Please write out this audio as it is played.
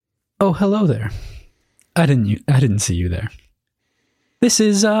Oh, hello there. I didn't see you there. This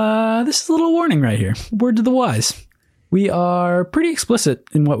is a little warning right here. Word to the wise. We are pretty explicit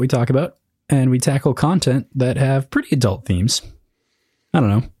in what we talk about, and we tackle content that have pretty adult themes. I don't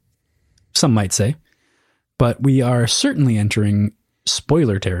know. Some might say. But we are certainly entering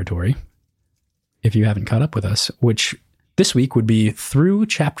spoiler territory, if you haven't caught up with us, which this week would be through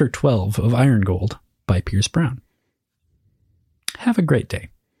Chapter 12 of Iron Gold by Pierce Brown. Have a great day.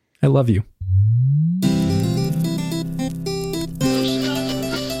 I love you.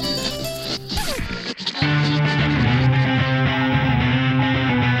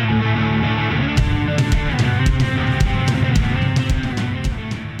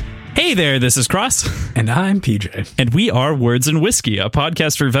 Hey there, this is Cross. And I'm PJ. And we are Words and Whiskey, a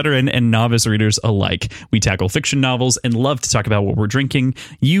podcast for veteran and novice readers alike. We tackle fiction novels and love to talk about what we're drinking.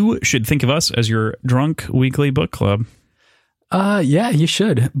 You should think of us as your drunk weekly book club. Yeah, you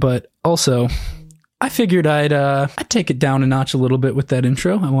should. But also, I figured I'd take it down a notch a little bit with that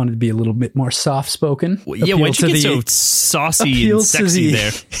intro. I wanted to be a little bit more soft-spoken. Yeah, why'd you get so saucy and sexy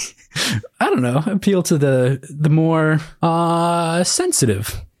there? I don't know. Appeal to the more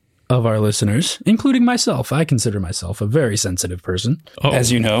sensitive of our listeners, including myself. I consider myself a very sensitive person,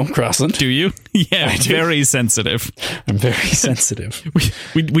 as you know, Crossland. Do you? Yeah, very sensitive. I'm very sensitive.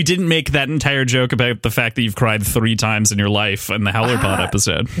 We didn't make that entire joke about the fact that you've cried 3 times in your life in the Howler Pod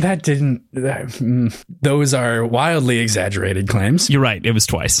episode. Those are wildly exaggerated claims. You're right. It was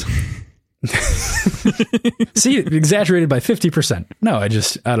twice. See, exaggerated by 50%. No, I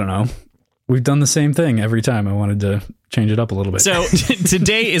don't know. We've done the same thing every time. I wanted to change it up a little bit. So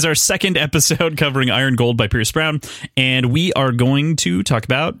today is our second episode covering Iron Gold by Pierce Brown, and we are going to talk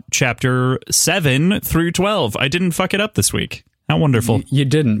about chapter 7 through 12. I didn't fuck it up this week. How wonderful. You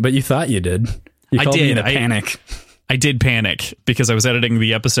didn't, but you thought you did. You called me in a panic. I did panic because I was editing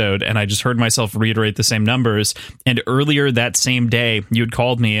the episode and I just heard myself reiterate the same numbers. And earlier that same day, you had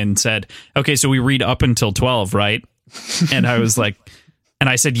called me and said, okay, so we read up until 12, right? And I was like... And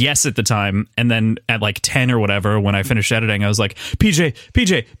I said yes at the time, and then at like 10 or whatever, when I finished editing, I was like,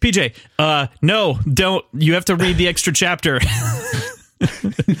 PJ, no, don't. You have to read the extra chapter.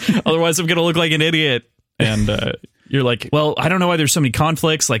 Otherwise, I'm going to look like an idiot. And you're like, well, I don't know why there's so many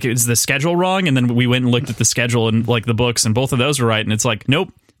conflicts. Like, is the schedule wrong? And then we went and looked at the schedule and like the books, and both of those were right. And it's like,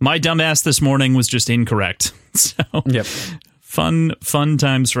 nope, my dumbass this morning was just incorrect. So, yep. Fun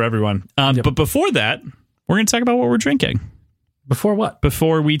times for everyone. Yep. But before that, we're going to talk about what we're drinking. Before what?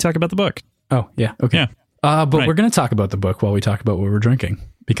 Before we talk about the book. Oh, yeah. Okay. Yeah. But right. We're going to talk about the book while we talk about what we're drinking,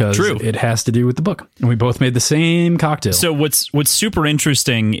 because it has to do with the book. And we both made the same cocktail. So what's super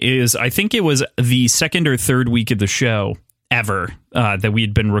interesting is I think it was the second or third week of the show ever that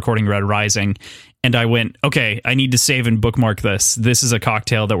we'd been recording Red Rising. And I went, okay, I need to save and bookmark this. This is a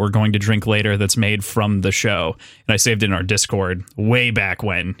cocktail that we're going to drink later that's made from the show. And I saved it in our Discord way back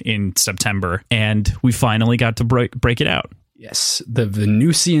when in September. And we finally got to break it out. Yes, the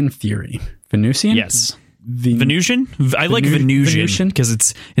Venusian Fury. Venusian? Yes. Venusian? I like Venusian because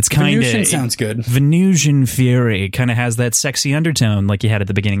it's kind of... Venusian sounds good. Venusian Fury kind of has that sexy undertone like you had at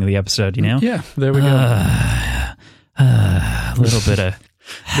the beginning of the episode, you know? Yeah, there we go. A little bit of...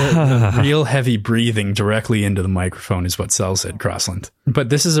 The real heavy breathing directly into the microphone is what sells it, Crossland. But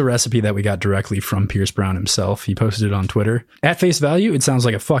this is a recipe that we got directly from Pierce Brown himself. He posted it on Twitter. At face value, it sounds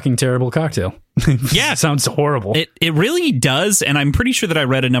like a fucking terrible cocktail. Yeah. It sounds horrible. It really does. And I'm pretty sure that I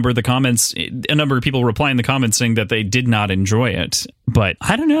read a number of people reply in the comments saying that they did not enjoy it. But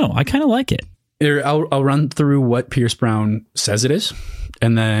I don't know. I kind of like it. I'll run through what Pierce Brown says it is.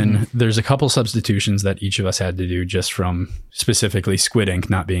 And then there's a couple substitutions that each of us had to do just from specifically Squid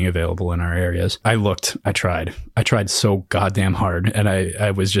Ink not being available in our areas. I tried so goddamn hard, and I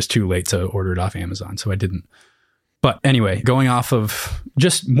was just too late to order it off Amazon, so I didn't. But anyway, going off of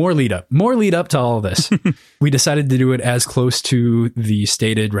just more lead up to all of this, we decided to do it as close to the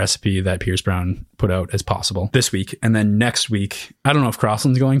stated recipe that Pierce Brown put out as possible this week. And then next week, I don't know if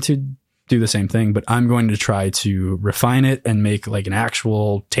Crossland's going to do the same thing, but I'm going to try to refine it and make like an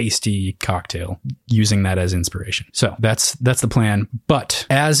actual tasty cocktail using that as inspiration. So that's the plan. But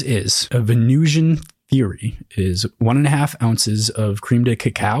as is, a Venusian Fury is 1.5 ounces of creme de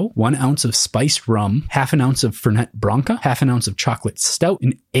cacao, 1 ounce of spiced rum, half an ounce of Fernet Branca, half an ounce of chocolate stout,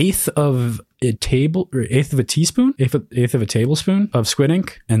 an eighth of a tablespoon of Squid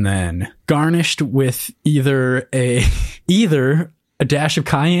Ink, and then garnished with either a dash of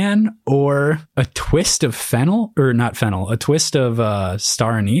cayenne or a twist of a twist of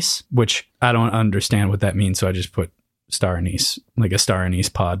star anise, which I don't understand what that means. So I just put star anise, like a star anise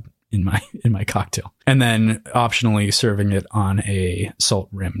pod in my cocktail. And then optionally serving it on a salt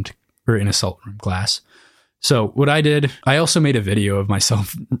rimmed or in a salt room glass. So what I did, I also made a video of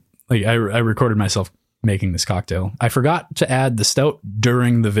myself. Like I recorded myself making this cocktail. I forgot to add the stout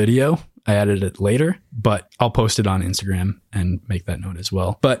during the video. I added it later, but I'll post it on Instagram and make that note as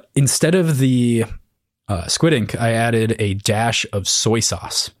well. But instead of the squid ink, I added a dash of soy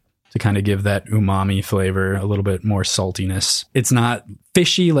sauce to kind of give that umami flavor, a little bit more saltiness. It's not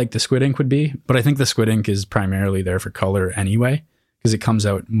fishy like the squid ink would be, but I think the squid ink is primarily there for color anyway, because it comes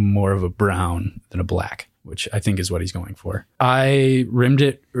out more of a brown than a black, which I think is what he's going for. I rimmed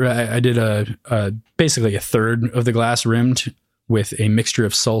it. I did basically a third of the glass rimmed with a mixture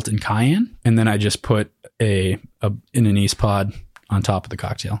of salt and cayenne. And then I just put an anise pod on top of the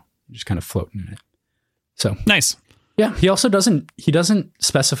cocktail, just kind of floating in it. So nice. Yeah. He also doesn't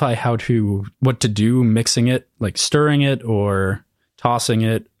specify what to do mixing it, like stirring it or tossing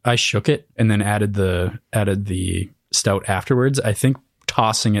it. I shook it and then added the stout afterwards. I think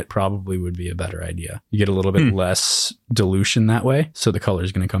tossing it probably would be a better idea. You get a little bit less dilution that way. So the color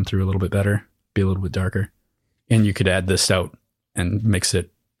is going to come through a little bit better, be a little bit darker. And you could add the stout and mix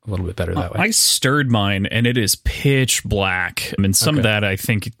it a little bit better that way. I stirred mine and it is pitch black. I mean, some of that I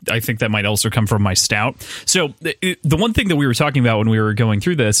think that might also come from my stout. So the one thing that we were talking about when we were going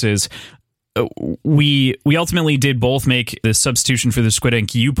through this is we ultimately did both make the substitution for the squid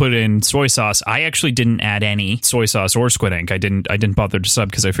ink. You put in soy sauce. I actually didn't add any soy sauce or squid ink. I didn't bother to sub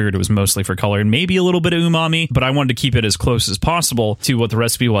because I figured it was mostly for color and maybe a little bit of umami, but I wanted to keep it as close as possible to what the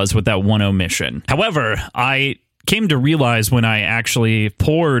recipe was with that one omission. However, I came to realize when I actually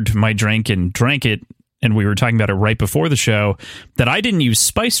poured my drink and drank it, and we were talking about it right before the show, that I didn't use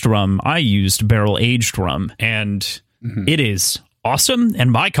spiced rum. I used barrel-aged rum, and it is awesome,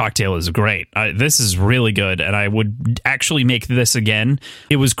 and my cocktail is great. This is really good, and I would actually make this again.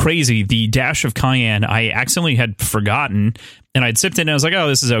 It was crazy. The dash of cayenne, I accidentally had forgotten, and I'd sipped it, and I was like, oh,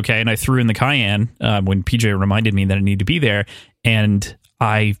 this is okay, and I threw in the cayenne when PJ reminded me that it needed to be there, and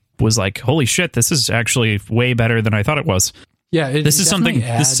I was like, holy shit, this is actually way better than I thought it was. Yeah, this is something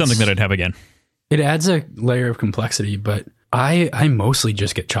that I'd have again. It adds a layer of complexity, but I mostly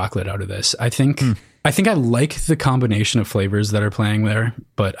just get chocolate out of this. I think I like the combination of flavors that are playing there,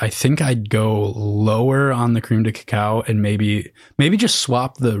 but I think I'd go lower on the cream de cacao and maybe just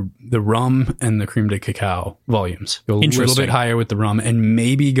swap the rum and the cream de cacao volumes. Go a little bit higher with the rum and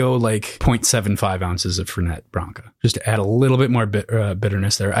maybe go like 0.75 ounces of Fernet Branca, just to add a little bit more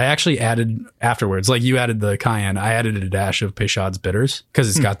bitterness there. I actually added afterwards, like you added the cayenne, I added a dash of Peychaud's bitters because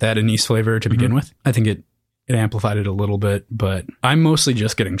it's got that anise flavor to begin with. I think it amplified it a little bit, but I'm mostly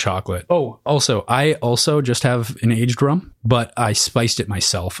just getting chocolate. Oh, also, I also just have an aged rum, but I spiced it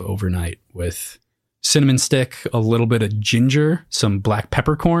myself overnight with cinnamon stick, a little bit of ginger, some black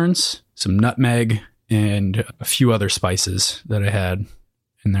peppercorns, some nutmeg, and a few other spices that I had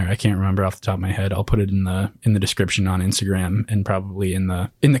in there. I can't remember off the top of my head. I'll put it in the description on Instagram and probably in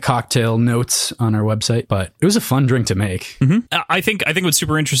the cocktail notes on our website. But it was a fun drink to make. I think what's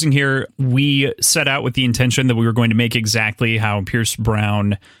super interesting here, we set out with the intention that we were going to make exactly how Pierce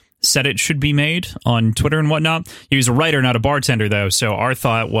Brown said it should be made on Twitter and whatnot. He was a writer, not a bartender, though. So our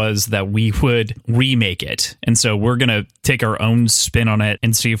thought was that we would remake it. And so we're going to take our own spin on it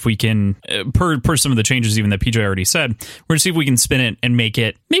and see if we can, per some of the changes even that PJ already said, we're going to see if we can spin it and make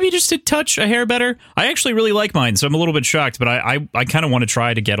it maybe just a touch, a hair better. I actually really like mine, so I'm a little bit shocked, but I kind of want to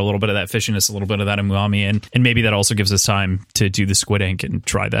try to get a little bit of that fishiness, a little bit of that umami, and maybe that also gives us time to do the squid ink and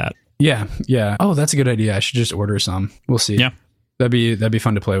try that. Yeah. Oh, that's a good idea. I should just order some. We'll see. Yeah. That'd be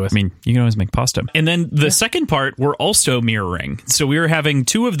fun to play with. I mean, you can always make pasta. And then the second part, we're also mirroring. So we were having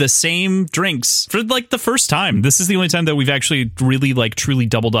two of the same drinks for like the first time. This is the only time that we've actually really like truly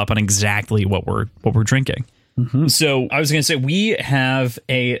doubled up on exactly what we're drinking. So I was going to say, we have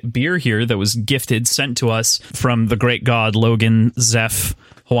a beer here that was sent to us from the great god Logan Zeph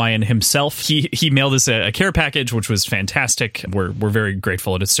Hawaiian himself. He mailed us a care package, which was fantastic. We're very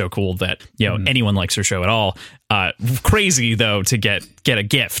grateful, and it's so cool that anyone likes our show at all. Crazy though to get a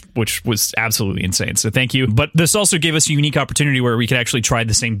gift, which was absolutely insane. So thank you. But this also gave us a unique opportunity where we could actually try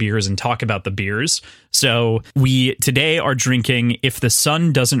the same beers and talk about the beers. So we today are drinking If the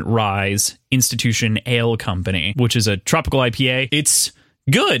Sun Doesn't Rise Institution Ale Company, which is a tropical IPA. It's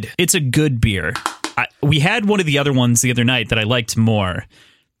good. It's a good beer. We had one of the other ones the other night that I liked more.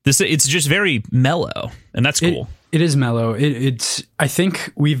 It's just very mellow, and that's cool. It is mellow. It's. I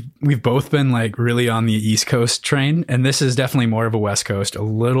think we've both been like really on the East Coast train, and this is definitely more of a West Coast, a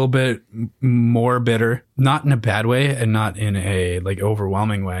little bit more bitter, not in a bad way and not in a like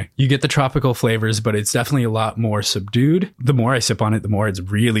overwhelming way. You get the tropical flavors, but it's definitely a lot more subdued. The more I sip on it, the more it's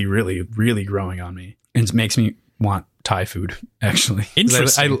really, really, really growing on me, and it makes me want Thai food, actually.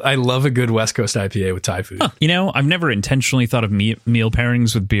 Interesting. I love a good West Coast IPA with Thai food. Huh. You know, I've never intentionally thought of meal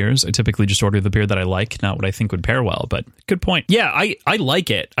pairings with beers. I typically just order the beer that I like, not what I think would pair well, but good point. Yeah, I like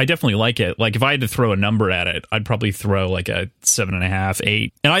it. I definitely like it. Like, if I had to throw a number at it, I'd probably throw like a 7.5,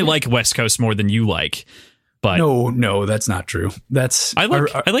 8. And I like West Coast more than you like. But no, that's not true. I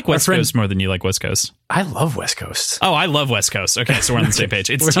like West Coast more than you like West Coast. I love West Coast. Oh, I love West Coast. Okay, so we're on the same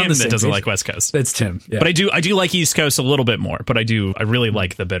page. It's Tim that doesn't like West Coast. It's Tim. Yeah. But I do like East Coast a little bit more. But I really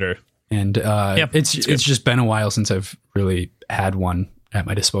like the bitter. And it's just been a while since I've really had one at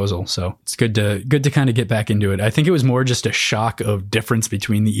my disposal, so it's good to kind of get back into it. I think it was more just a shock of difference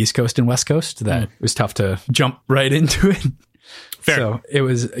between the East Coast and West Coast that it was tough to jump right into it. Fair. So it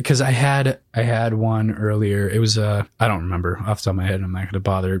was because I had one earlier. It was I don't remember off the top of my head. I'm not going to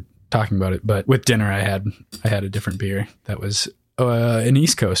bother talking about it. But with dinner, I had a different beer that was an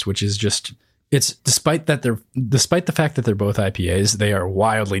East Coast, which is just despite the fact that they're both IPAs, they are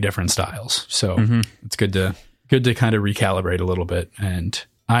wildly different styles. So it's good to kind of recalibrate a little bit. And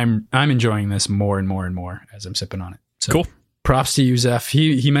I'm enjoying this more and more and more as I'm sipping on it. So. Cool. Props to you, Zeph.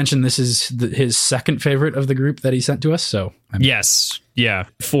 He mentioned this is his second favorite of the group that he sent to us. So yes, yeah.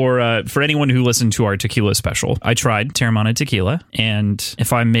 For anyone who listened to our tequila special, I tried Teremana tequila, and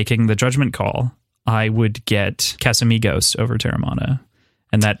if I'm making the judgment call, I would get Casamigos over Teremana,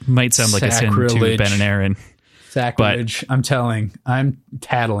 and that might sound like a sin to Ben and Aaron. Sacrilege! I'm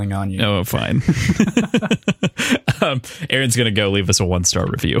tattling on you. Oh, fine. Aaron's gonna go leave us a 1-star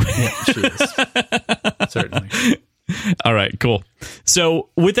review. Yeah, she is. Certainly. All right, cool. So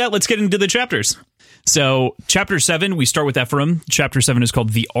with that, let's get into the chapters. So chapter 7, we start with Ephraim. Chapter 7 is called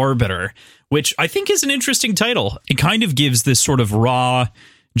The Arbiter, which I think is an interesting title. It kind of gives this sort of raw,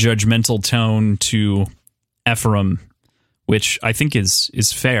 judgmental tone to Ephraim, which I think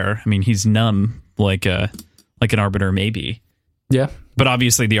is fair. I mean, he's numb, like an arbiter maybe. Yeah. But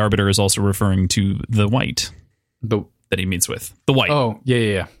obviously the arbiter is also referring to the white that he meets with. The white. Oh,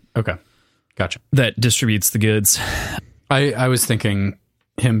 yeah. Okay. Gotcha. That distributes the goods. I was thinking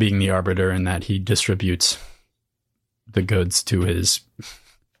him being the arbiter and that he distributes the goods to his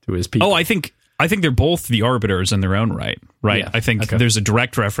people. Oh, I think they're both the arbiters in their own right? Yeah, I think there's a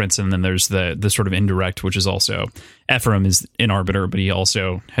direct reference, and then there's the sort of indirect, which is also Ephraim is an arbiter, but he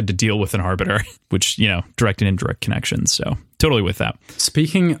also had to deal with an arbiter, which, direct and indirect connections. So totally with that.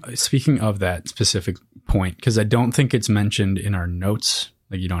 Speaking of that specific point, because I don't think it's mentioned in our notes.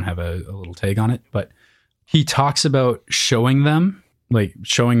 Like, you don't have a little tag on it, but he talks about showing them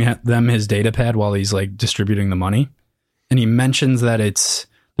his data pad while he's like distributing the money. And he mentions that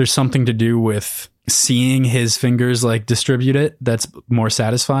there's something to do with seeing his fingers like distribute it. That's more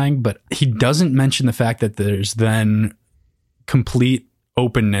satisfying, but he doesn't mention the fact that there's then complete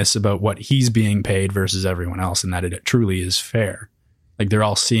openness about what he's being paid versus everyone else, and that it truly is fair. Like, they're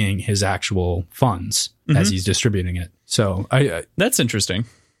all seeing his actual funds as he's distributing it. So that's interesting.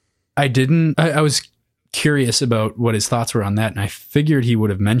 I was curious about what his thoughts were on that, and I figured he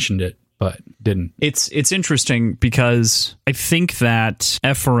would have mentioned it, but didn't. It's interesting because I think that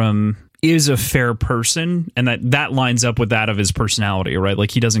Ephraim is a fair person, and that lines up with that of his personality, right?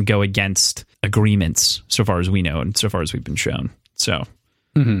 Like, he doesn't go against agreements so far as we know and so far as we've been shown. So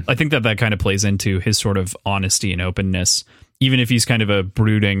I think that kind of plays into his sort of honesty and openness, even if he's kind of a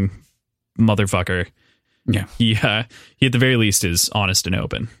brooding motherfucker. Yeah. He at the very least is honest and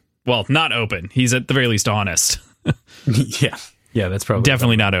open. Well, not open. He's at the very least honest. Yeah. Yeah, that's probably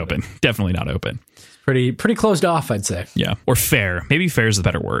definitely not open. Definitely not open. Pretty closed off, I'd say. Yeah. Or fair. Maybe fair is the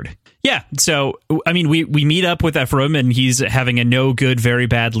better word. Yeah. So, I mean, we meet up with Ephraim, and he's having a no good, very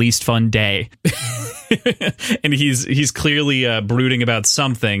bad, least fun day. And he's clearly brooding about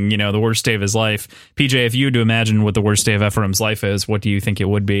something, the worst day of his life. PJ, if you had to imagine what the worst day of Ephraim's life is, what do you think it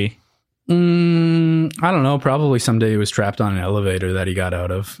would be? I don't know. Probably someday he was trapped on an elevator that he got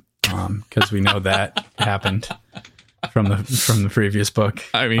out of, because we know that happened from the previous book.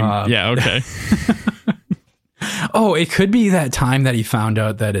 I mean, yeah, okay. Oh, it could be that time that he found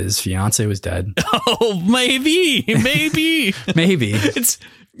out that his fiance was dead. Oh, maybe. It's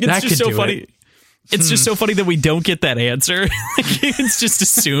just so funny. It's just so funny that we don't get that answer. It's just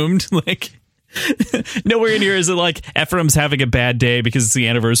assumed. Nowhere near is it like Ephraim's having a bad day because it's the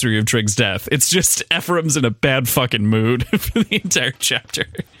anniversary of Trigg's death. It's just Ephraim's in a bad fucking mood for the entire chapter.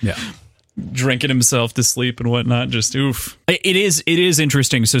 Yeah. Drinking himself to sleep and whatnot. Just oof. It is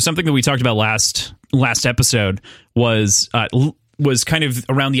interesting. So something that we talked about last episode was kind of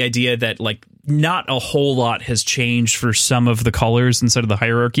around the idea that not a whole lot has changed for some of the colors inside of the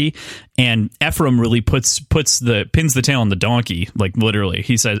hierarchy, and Ephraim really pins the tail on the donkey. Like, literally,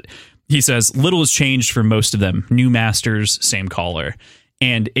 he He says, little has changed for most of them. New masters, same caller.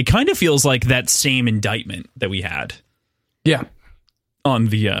 And it kind of feels like that same indictment that we had. Yeah. On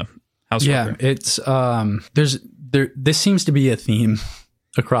the house. Yeah, worker. it's this seems to be a theme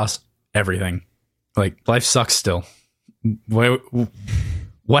across everything. Like, life sucks still.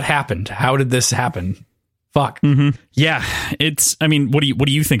 What happened? How did this happen? Fuck. Mm-hmm. Yeah, I mean, what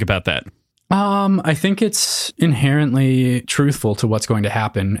do you think about that? I think it's inherently truthful to what's going to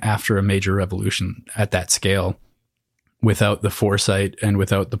happen after a major revolution at that scale, without the foresight and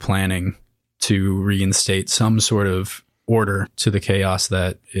without the planning to reinstate some sort of order to the chaos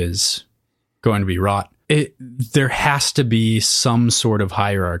that is going to be wrought. There has to be some sort of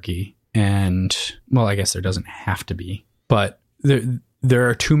hierarchy, and, well, I guess there doesn't have to be, but there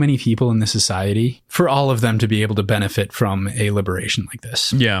are too many people in the society for all of them to be able to benefit from a liberation like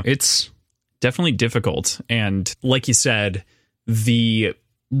this. Yeah, it's definitely difficult. And like you said, the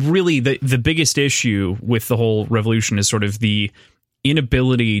biggest issue with the whole revolution is sort of the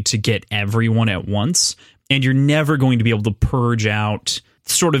inability to get everyone at once. And you're never going to be able to purge out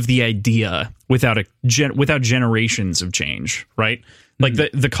sort of the idea without generations of change, right? Like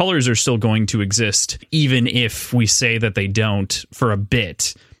the colors are still going to exist, even if we say that they don't for a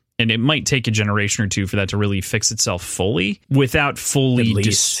bit. And it might take a generation or two for that to really fix itself fully without fully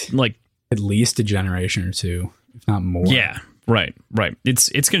at least a generation or two, if not more. Yeah. Right.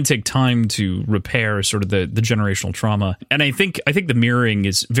 It's going to take time to repair sort of the generational trauma. And I think the mirroring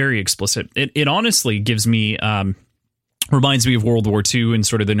is very explicit. It honestly gives me reminds me of World War II and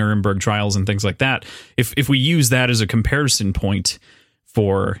sort of the Nuremberg trials and things like that. If we use that as a comparison point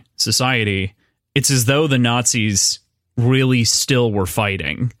for society, it's as though the Nazis really still were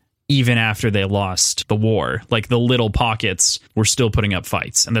fighting even after they lost the war. Like, the little pockets were still putting up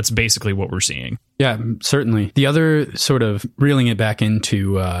fights, and that's basically what we're seeing. Yeah, certainly. The other sort of reeling it back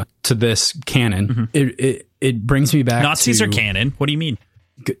into to this canon, it brings me back. Nazis are canon. What do you mean?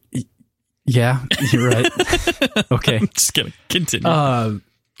 Yeah, you're right. Okay, I'm just gonna continue.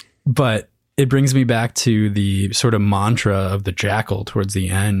 But it brings me back to the sort of mantra of the Jackal towards the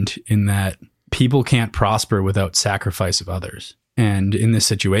end, in that people can't prosper without sacrifice of others. And in this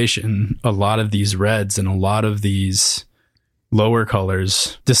situation, a lot of these reds and a lot of these lower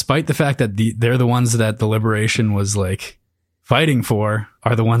colors, despite the fact that they're the ones that the liberation was like fighting for,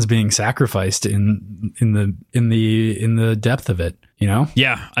 are the ones being sacrificed in the depth of it, you know?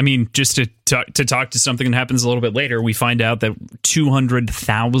 Yeah, I mean, just to talk to something that happens a little bit later, we find out that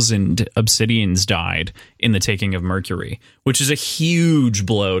 200,000 obsidians died in the taking of Mercury, which is a huge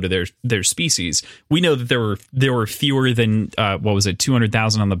blow to their species. We know that there were fewer than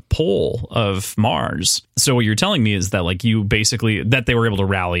 200,000 on the pole of Mars. So what you're telling me is that, like, that they were able to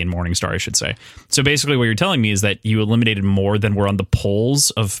rally in Morningstar, I should say. So basically what you're telling me is that you eliminated more than were on the poles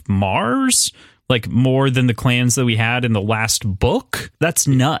of Mars, like more than the clans that we had in the last book. That's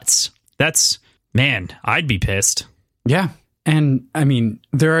nuts. Man, I'd be pissed. Yeah. And I mean,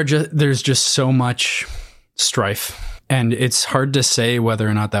 there's just so much strife, and it's hard to say whether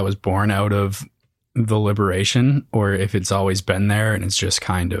or not that was born out of the liberation or if it's always been there and it's just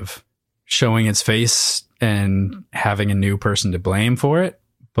kind of showing its face and having a new person to blame for it.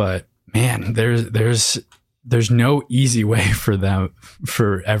 But man, there's no easy way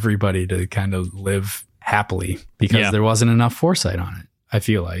for everybody to kind of live happily, because there wasn't enough foresight on it, I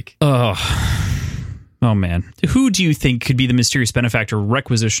feel like. Oh man. Who do you think could be the mysterious benefactor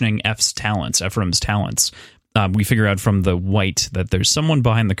requisitioning Ephraim's talents? We figure out from the white that there's someone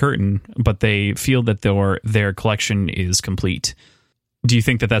behind the curtain, but they feel that their collection is complete. Do you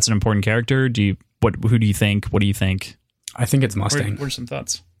think that that's an important character? Who do you think? What do you think? I think it's Mustang. What are some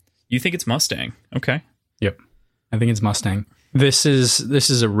thoughts? You think it's Mustang? Okay. Yep. I think it's Mustang. This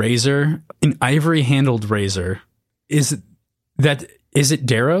is a razor, an ivory handled razor. Is it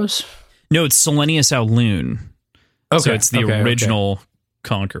Darrow's? No, it's Selenius Auloon. Okay. So it's the original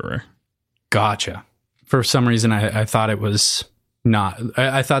Conqueror. Gotcha. For some reason, I thought it was not.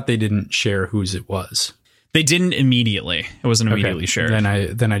 I thought they didn't share whose it was. They didn't immediately. It wasn't immediately shared.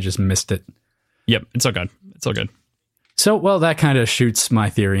 Then I just missed it. Yep, it's all good. It's all good. So, well, that kind of shoots my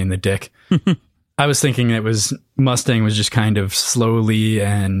theory in the dick. I was thinking Mustang was just kind of slowly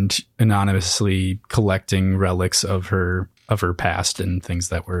and anonymously collecting relics of her past and things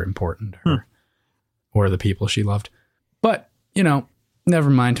that were important to her or the people she loved. But, never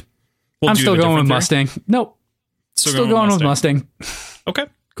mind. I'm still going with Mustang. Nope. Still going with Mustang. Okay,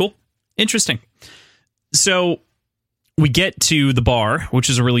 cool. Interesting. So we get to the bar, which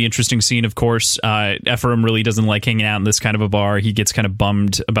is a really interesting scene, of course. Ephraim really doesn't like hanging out in this kind of a bar. He gets kind of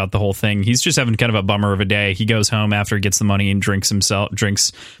bummed about the whole thing. He's just having kind of a bummer of a day. He goes home after he gets the money and drinks,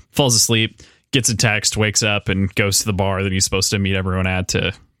 falls asleep, gets a text, wakes up, and goes to the bar that he's supposed to meet everyone at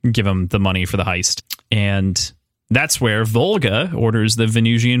to give him the money for the heist. And that's where Volga orders the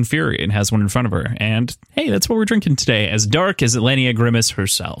Venusian Fury and has one in front of her. And hey, that's what we're drinking today, as dark as Elenia Grimace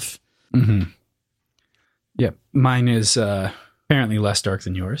herself. Mm-hmm. Yeah, mine is apparently less dark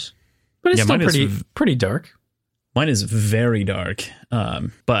than yours, but it's still pretty dark. Mine is very dark,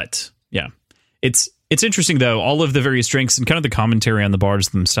 but yeah, it's interesting though. All of the various drinks and kind of the commentary on the bars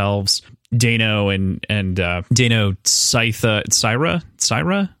themselves. Dano and Dano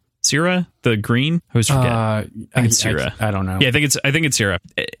Syra, the green. I always forget. I think it's Syra. I don't know. Yeah, I think it's Syra.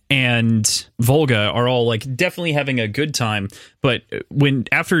 And Volga are all like definitely having a good time. But when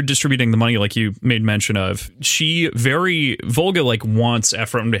after distributing the money, like you made mention of, Volga like wants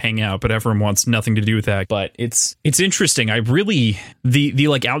Ephraim to hang out, but Ephraim wants nothing to do with that. But it's interesting. I really the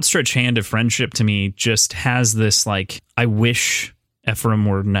like outstretched hand of friendship to me just has this like, I wish Ephraim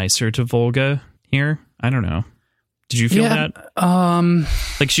were nicer to Volga here. I don't know. Did you feel that?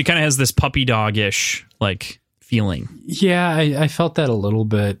 Like she kind of has this puppy dog-ish like feeling. Yeah, I felt that a little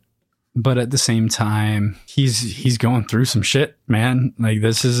bit, but at the same time, he's going through some shit, man. Like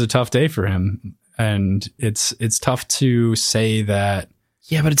this is a tough day for him, and it's tough to say that.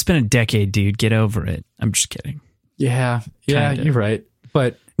 Yeah, but it's been a decade, dude. Get over it. I'm just kidding. Yeah, you're right.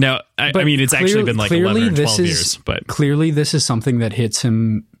 But no, I mean it's actually been like 11 or 12 years. But clearly, this is something that hits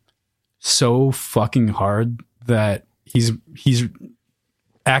him so fucking hard that he's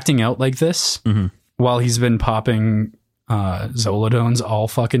acting out like this while he's been popping Zoladones all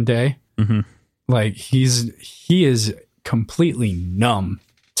fucking day. Mm-hmm. Like he is completely numb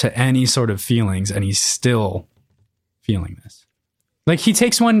to any sort of feelings, and he's still feeling this. Like he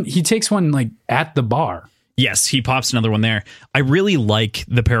takes one like at the bar. Yes, he pops another one there. I really like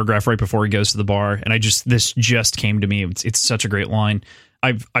the paragraph right before he goes to the bar, and this just came to me. It's such a great line.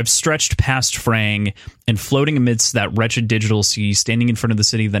 I've stretched past fraying and floating amidst that wretched digital sea, standing in front of the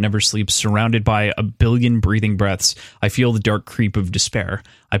city that never sleeps, surrounded by a billion breathing breaths. I feel the dark creep of despair.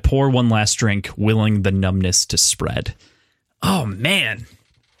 I pour one last drink, willing the numbness to spread. Oh, man.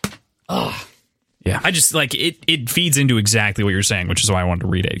 Oh, yeah. I just like it feeds into exactly what you're saying, which is why I wanted to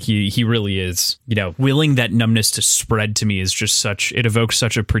read it. He really is, willing that numbness to spread to me is just it evokes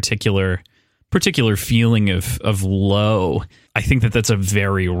such a particular feeling of low. I think that's a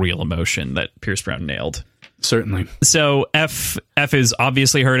very real emotion that Pierce Brown nailed. Certainly. So F is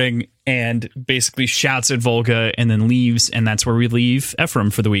obviously hurting and basically shouts at Volga and then leaves, and that's where we leave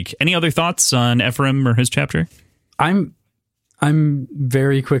Ephraim for the week. Any other thoughts on Ephraim or his chapter? I'm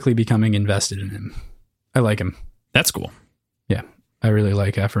very quickly becoming invested in him. I like him. That's cool. Yeah. I really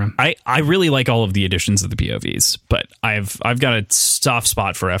like Ephraim. I really like all of the additions of the POVs, but I've got a soft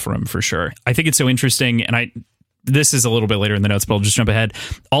spot for Ephraim for sure. I think it's so interesting, and this is a little bit later in the notes, but I'll just jump ahead.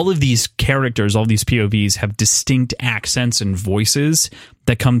 All of these characters, all these POVs have distinct accents and voices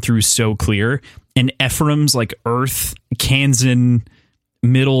that come through so clear. And Ephraim's like Earth, Kansan,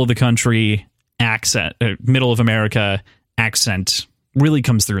 middle of the country accent, middle of America accent really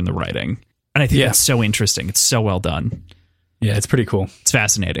comes through in the writing. And I think that's so interesting. It's so well done. Yeah, it's pretty cool. It's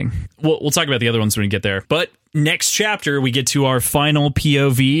fascinating. We'll talk about the other ones when we get there. But next chapter, we get to our final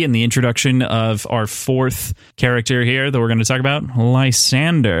POV and the introduction of our fourth character here that we're going to talk about,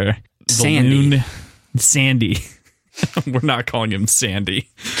 Lysander. Sandy. Sandy. We're not calling him Sandy.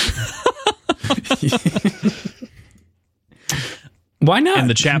 Why not? In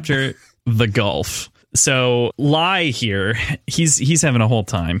the chapter, The Gulf. So Ly here, he's having a whole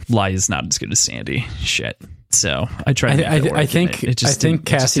time. Ly is not as good as Sandy. Shit. So I tried. I think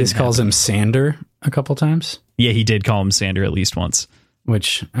Cassius calls him Sander a couple times. Yeah, he did call him Sander at least once.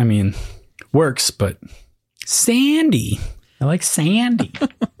 Which, I mean, works, but Sandy. I like Sandy.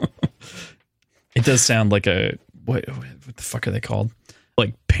 It does sound like a what the fuck are they called?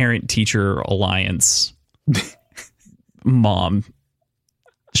 Like parent-teacher alliance mom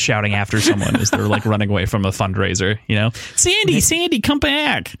shouting after someone as they're like running away from a fundraiser, Sandy, come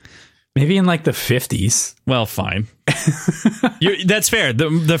back. Maybe in like the 50s. Well, fine. That's fair.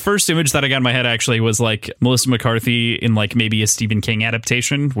 The first image that I got in my head actually was like Melissa McCarthy in like maybe a Stephen King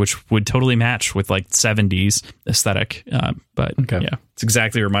adaptation, which would totally match with like 70s aesthetic. But yeah, it's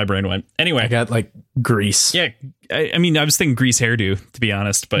exactly where my brain went. Anyway. I got like Grease. Yeah. I mean, I was thinking Grease hairdo, to be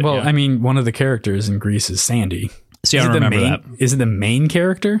honest. But I mean, one of the characters in Grease is Sandy. See, I don't remember that. Is it the main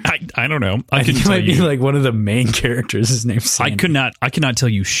character? I don't know. I think it might be like one of the main characters. His name's Sandy. I could not tell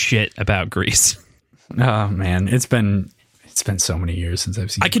you shit about Grease. Oh man, it's been so many years since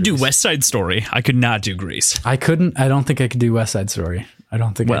I've seen. I could Grease. do West Side Story. I could not do Grease. I don't think I could do West Side Story. I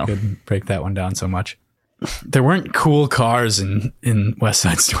don't think I could break that one down so much. There weren't cool cars in West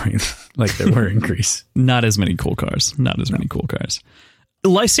Side Story like there were in Grease. Not as many cool cars. Many cool cars.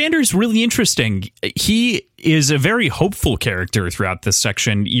 Lysander's really interesting. He is a very hopeful character throughout this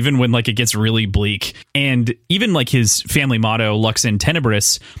section, even when like it gets really bleak. And even like his family motto, Lux in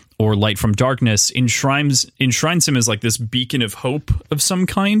Tenebris, or Light from Darkness, enshrines him as like this beacon of hope of some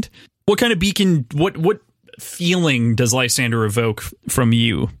kind. What kind of beacon, what feeling does Lysander evoke from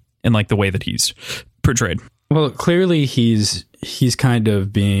you in like the way that he's portrayed? Well, clearly he's kind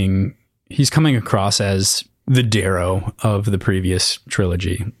of he's coming across as the Darrow of the previous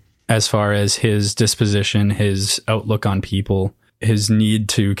trilogy, as far as his disposition, his outlook on people, his need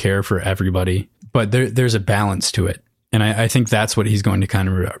to care for everybody. But there's a balance to it. And I think that's what he's going to kind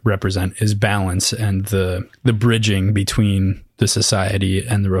of represent, is balance and the bridging between the society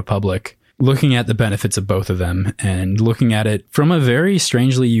and the Republic, looking at the benefits of both of them and looking at it from a very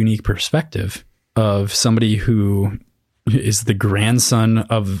strangely unique perspective of somebody who is the grandson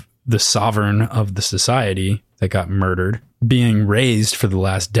of the sovereign of the society that got murdered, being raised for the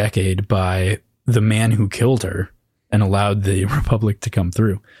last decade by the man who killed her and allowed the Republic to come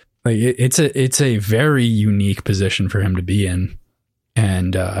through. Like it's a very unique position for him to be in.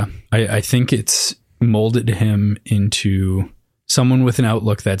 And I think it's molded him into someone with an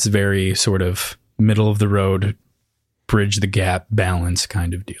outlook that's very sort of middle of the road, bridge the gap, balance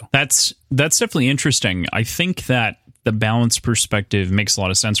kind of deal. That's definitely interesting. I think that the balance perspective makes a lot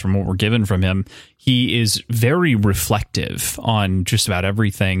of sense from what we're given from him. He is very reflective on just about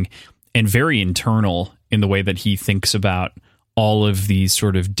everything and very internal in the way that he thinks about all of these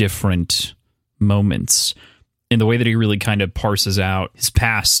sort of different moments, in the way that he really kind of parses out his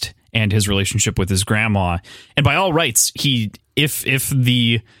past and his relationship with his grandma. And by all rights, if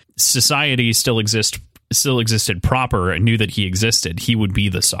the society still existed proper and knew that he existed, he would be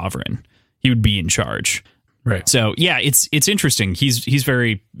the sovereign. He would be in charge. Right. So yeah, it's interesting. He's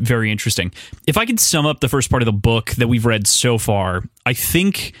very, very interesting. If I could sum up the first part of the book that we've read so far, I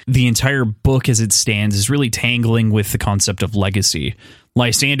think the entire book as it stands is really tangling with the concept of legacy.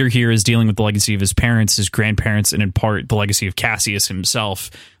 Lysander here is dealing with the legacy of his parents, his grandparents, and in part the legacy of Cassius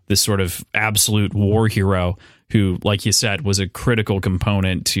himself, this sort of absolute war hero who, like you said, was a critical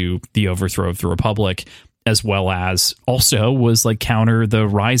component to the overthrow of the Republic, as well as also was like counter the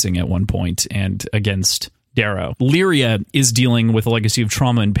Rising at one point and against Darrow. Lyria is dealing with a legacy of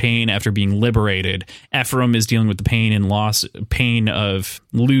trauma and pain after being liberated. Ephraim is dealing with the pain of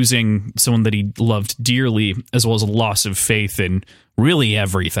losing someone that he loved dearly, as well as a loss of faith in really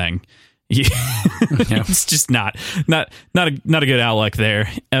everything. It's just not a good outlook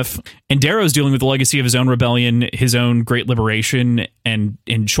there. And Darrow's dealing with the legacy of his own rebellion, his own great liberation and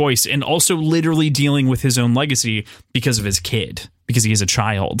choice, and also literally dealing with his own legacy because of his kid, because he is a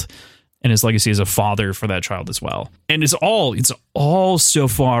child. And his legacy as a father for that child as well. And it's all so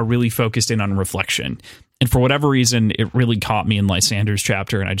far really focused in on reflection. And for whatever reason, it really caught me in Lysander's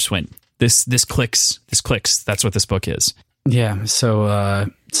chapter. And I just went, this clicks. That's what this book is. Yeah. So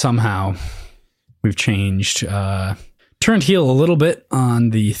somehow we've changed, turned heel a little bit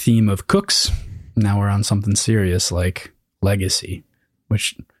on the theme of cooks. Now we're on something serious like legacy,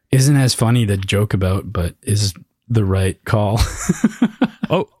 which isn't as funny to joke about, but is the right call.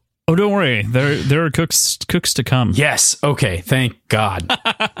 Oh, don't worry. There are cooks to come. Yes. Okay. Thank God.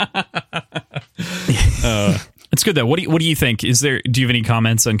 It's good though. What do you think? Do you have any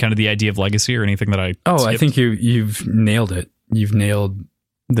comments on kind of the idea of legacy or anything that I? Oh, skipped? I think you've nailed it. You've nailed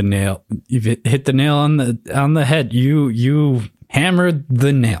the nail. You've hit the nail on the head. You hammered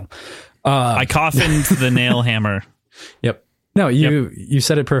the nail. I coffined the nail hammer. Yep. No, you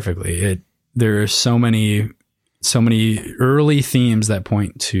said it perfectly. There are so many early themes that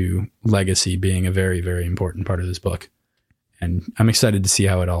point to legacy being a very, very important part of this book. And I'm excited to see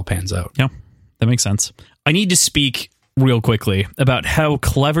how it all pans out. Yeah, that makes sense. I need to speak real quickly about how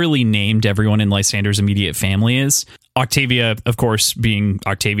cleverly named everyone in Lysander's immediate family is. Octavia, of course, being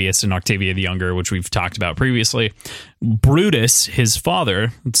Octavius and Octavia the Younger, which we've talked about previously. Brutus, his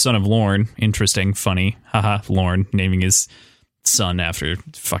father, son of Lorne. Interesting, funny. Haha, Lorne naming his son after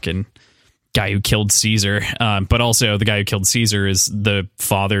fucking guy who killed Caesar, but also the guy who killed Caesar is the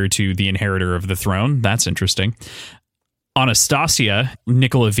father to the inheritor of the throne. That's interesting. Anastasia,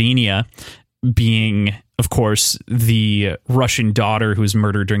 Nicolavenia, being, of course, the Russian daughter who was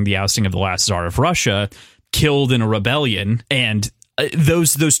murdered during the ousting of the last Tsar of Russia, killed in a rebellion. And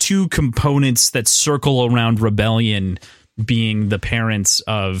those two components that circle around rebellion being the parents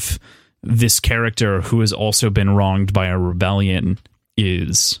of this character who has also been wronged by a rebellion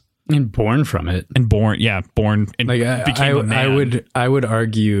is and born from it and born and like became a man. I would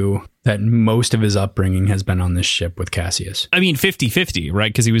argue that most of his upbringing has been on this ship with Cassius. I mean 50-50,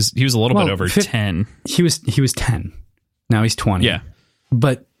 right? Because he was a little bit over 10. He was 10. Now he's 20. Yeah.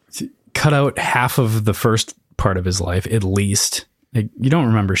 But cut out half of the first part of his life at least. Like, you don't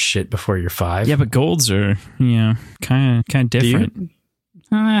remember shit before you're 5. Yeah, but golds are kind of different.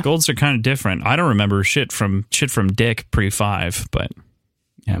 Golds are kind of different. I don't remember shit from Dick pre-5, but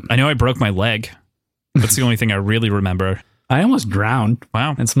yeah. I know I broke my leg. That's the only thing I really remember. I almost drowned.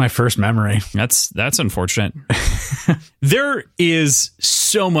 Wow. That's my first memory. That's unfortunate. There is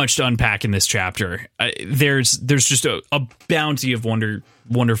so much to unpack in this chapter. There's just a bounty of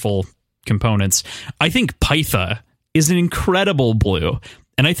wonderful components. I think Pytha is an incredible blue.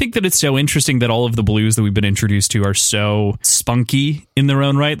 And I think that it's so interesting that all of the blues that we've been introduced to are so spunky in their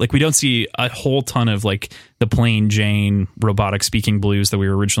own right. Like, we don't see a whole ton of like the plain Jane robotic speaking blues that we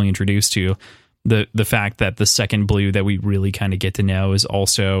were originally introduced to. The fact that the second blue that we really kind of get to know is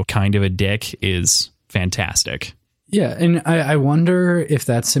also kind of a dick is fantastic. Yeah, and I wonder if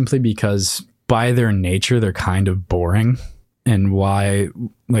that's simply because by their nature they're kind of boring, and why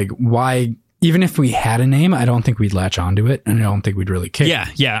even if we had a name, I don't think we'd latch onto it, and I don't think we'd really care.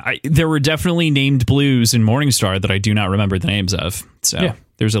 Yeah. There were definitely named blues in Morningstar that I do not remember the names of. So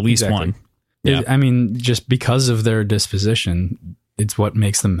there's at least one. Yeah. I mean, just because of their disposition, it's what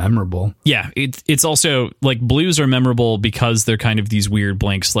makes them memorable. Yeah, it's also like blues are memorable because they're kind of these weird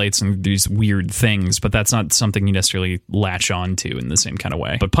blank slates and these weird things, but that's not something you necessarily latch on to in the same kind of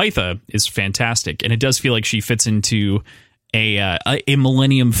way. But Pytha is fantastic, and it does feel like she fits into a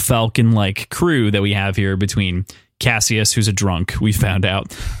Millennium Falcon like crew that we have here between Cassius, who's a drunk, we found out,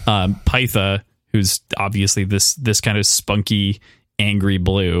 Pytha, who's obviously this kind of spunky, angry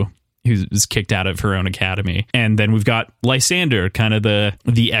blue, who's kicked out of her own academy, and then we've got Lysander, kind of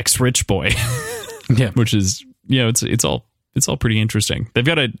the ex-rich boy, yeah, which is it's all pretty interesting. They've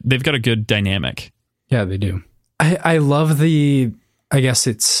got a good dynamic. Yeah, they do. I love the. I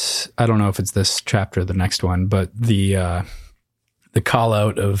guess I don't know if it's this chapter or the next one, but the call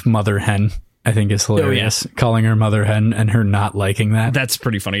out of Mother Hen, I think, is hilarious. Oh, yeah. Calling her Mother Hen and her not liking that. That's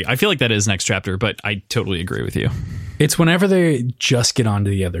pretty funny. I feel like that is next chapter, but I totally agree with you. It's whenever they just get onto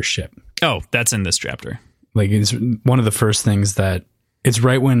the other ship. Oh, that's in this chapter. Like, it's one of the first things that it's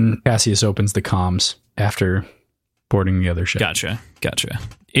right when Cassius opens the comms after boarding the other ship. Gotcha.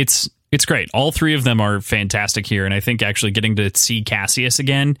 It's great. All three of them are fantastic here. And I think actually getting to see Cassius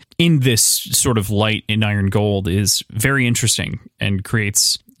again in this sort of light in Iron Gold is very interesting and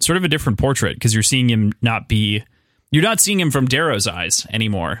creates sort of a different portrait, because you're seeing him you're not seeing him from Darrow's eyes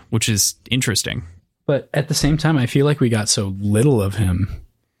anymore, which is interesting. But at the same time, I feel like we got so little of him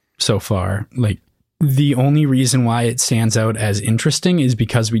so far. Like, the only reason why it stands out as interesting is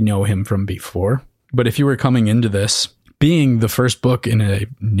because we know him from before. But if you were coming into this being the first book in a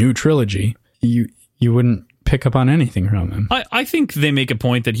new trilogy, you wouldn't pick up on anything from him. I think they make a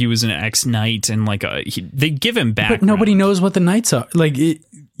point that he was an ex-knight, and like they give him back. But nobody knows what the knights are. Like,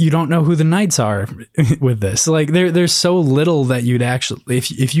 you don't know who the knights are with this. Like, there's so little that you'd actually,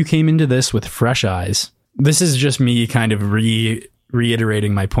 if you came into this with fresh eyes. This is just me kind of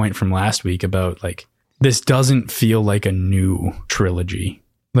reiterating my point from last week about, like, this doesn't feel like a new trilogy.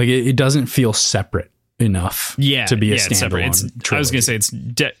 Like, it doesn't feel separate enough to be a standalone trilogy. I was going to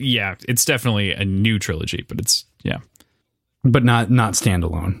say it's definitely a new trilogy, but but not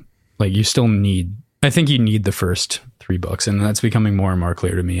standalone. Like, you still need, I think you need the first 3 books, and that's becoming more and more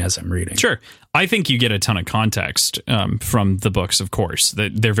clear to me as I'm reading. Sure. I think you get a ton of context from the books, of course.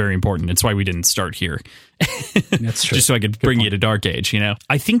 They're very important. It's why we didn't start here. That's true. Just so I could bring you to Dark Age,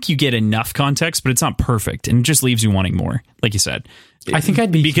 I think you get enough context, but it's not perfect, and it just leaves you wanting more, like you said. I think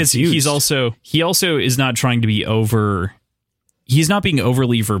I'd be because confused. he also is not trying to be he's not being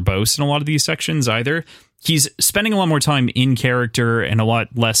overly verbose in a lot of these sections either. He's spending a lot more time in character and a lot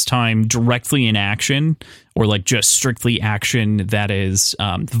less time directly in action, or like just strictly action that is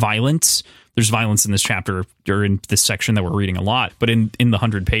violence. There's violence in this chapter, or in this section that we're reading a lot, but in the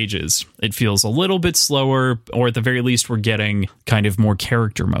 100 pages, it feels a little bit slower, or at the very least, we're getting kind of more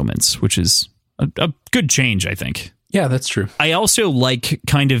character moments, which is a good change, I think. Yeah, that's true. I also like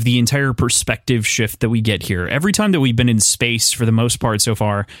kind of the entire perspective shift that we get here. Every time that we've been in space, for the most part so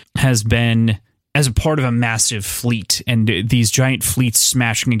far, has been as a part of a massive fleet, and these giant fleets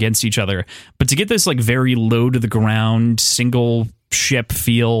smashing against each other. But to get this like very low to the ground, single ship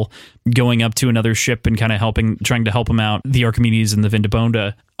feel going up to another ship and kind of trying to help them out, the Archimedes and the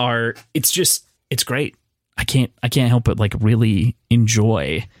Vindobonda it's great. I can't help but like really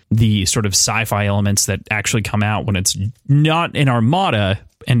enjoy the sort of sci-fi elements that actually come out when it's not an armada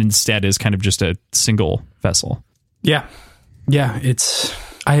and instead is kind of just a single vessel. Yeah. It's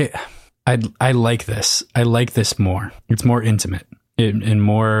I like this. I like this more. It's more intimate and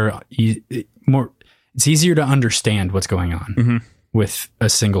more. It's easier to understand what's going on with a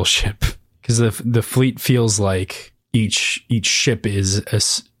single ship, because the fleet feels like each ship is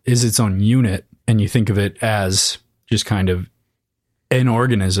its own unit, and you think of it as just kind of an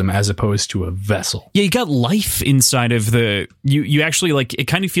organism as opposed to a vessel. Yeah, you got life inside of you actually, like, it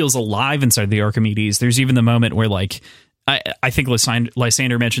kind of feels alive inside the Archimedes. There's even the moment where, like, I think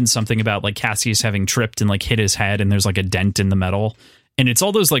Lysander mentioned something about like Cassius having tripped and like hit his head, and there's like a dent in the metal. And it's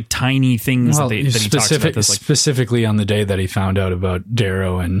all those like tiny things that he talks about. This, like, specifically on the day that he found out about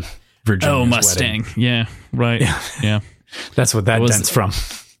Darrow and Virginia's Mustang. wedding. Yeah, right. Yeah. That's what that dent's from.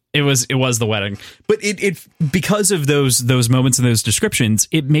 It was the wedding. But it because of those moments and those descriptions,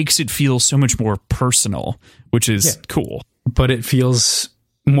 it makes it feel so much more personal, which is cool. But it feels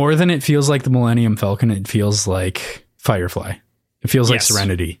more than it feels like the Millennium Falcon. It feels like Firefly. It feels like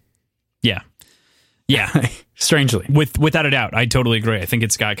Serenity. Yeah. Strangely, without a doubt, I totally agree. I think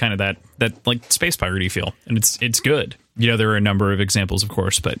it's got kind of that like space piratey feel, and it's good. You know, there are a number of examples, of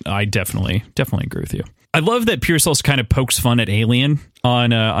course, but I definitely agree with you. I love that Pierce also kind of pokes fun at Alien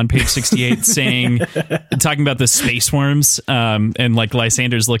on page 68, talking about the space worms, and like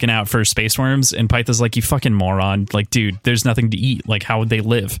Lysander's looking out for space worms, and Pytha's like, you fucking moron, like, dude, there's nothing to eat. Like, how would they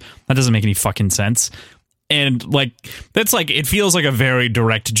live? That doesn't make any fucking sense. And like, that's like, it feels like a very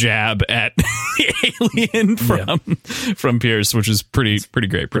direct jab at Alien from Pierce, which is pretty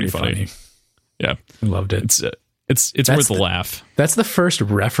great, pretty funny. Yeah, I loved it. It's worth a laugh. That's the first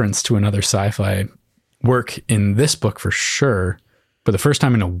reference to another sci-fi work in this book for sure, for the first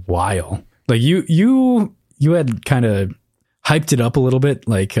time in a while. Like you had kind of hyped it up a little bit,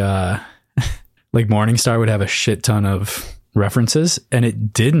 like Morningstar would have a shit ton of references, and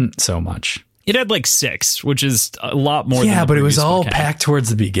it didn't so much. It had like 6, which is a lot more. Yeah, but it was all packed towards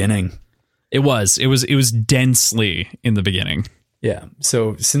the beginning. It was densely in the beginning. Yeah.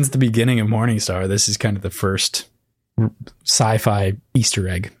 So since the beginning of Morningstar, this is kind of the first sci-fi Easter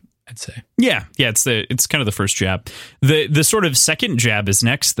egg, I'd say. Yeah. It's kind of the first jab. The sort of second jab is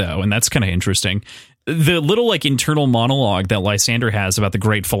next, though, and that's kind of interesting. The little like internal monologue that Lysander has about the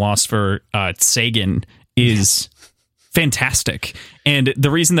great philosopher Sagan is fantastic. And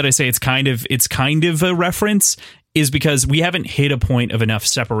the reason that I say it's kind of a reference is because we haven't hit a point of enough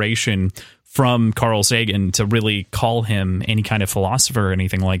separation from Carl Sagan to really call him any kind of philosopher or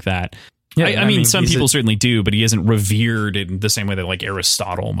anything like that. Yeah, I mean, some people certainly do, but he isn't revered in the same way that like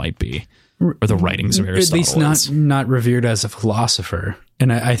Aristotle might be, or the writings of Aristotle. At least not revered as a philosopher.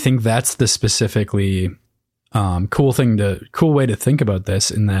 And I think that's the specifically cool way to think about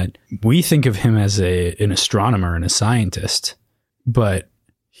this, in that we think of him as an astronomer and a scientist, but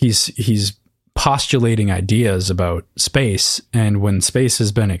he's postulating ideas about space. And when space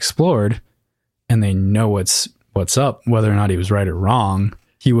has been explored and they know what's up, whether or not he was right or wrong,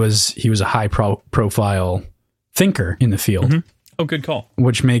 he was a high profile thinker in the field. Mm-hmm. Oh, good call.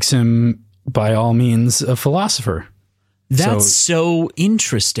 Which makes him by all means a philosopher. That's so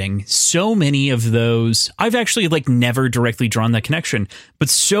interesting. So many of those, I've actually like never directly drawn that connection, but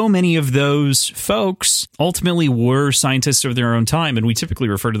so many of those folks ultimately were scientists of their own time, and we typically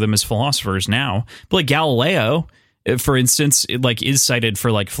refer to them as philosophers now. But like Galileo, for instance, it like is cited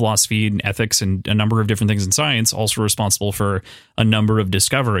for like philosophy and ethics and a number of different things in science, also responsible for a number of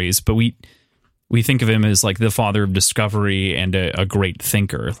discoveries. But we think of him as like the father of discovery and a great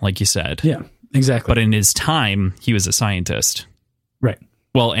thinker, like you said. Yeah. Exactly. But in his time, he was a scientist. Right.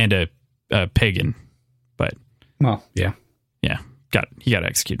 Well, and a pagan. But well, yeah. Yeah. He got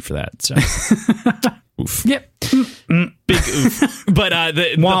executed for that. So oof. Yep. Big oof. But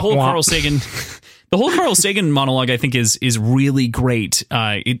the whole Carl Sagan the whole Carl Sagan monologue, I think, is really great.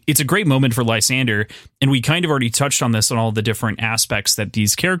 It's a great moment for Lysander, and we kind of already touched on this on all the different aspects that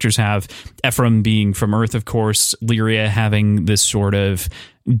these characters have. Ephraim being from Earth, of course, Lyria having this sort of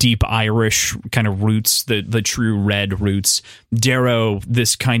deep Irish kind of roots, the true red roots, Darrow,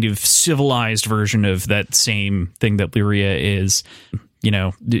 this kind of civilized version of that same thing that Lyria is, you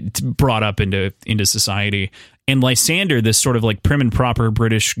know, brought up into society. And Lysander, this sort of like prim and proper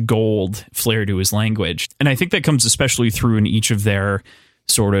British gold flair to his language. And I think that comes especially through in each of their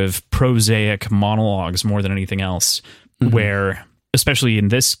sort of prosaic monologues more than anything else, where, especially in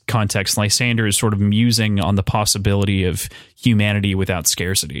this context, Lysander is sort of musing on the possibility of humanity without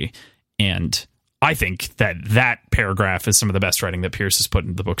scarcity. And I think that paragraph is some of the best writing that Pierce has put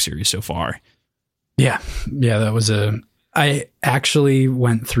into the book series so far. Yeah. That was I actually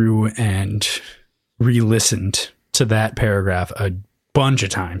went through and re-listened to that paragraph a bunch of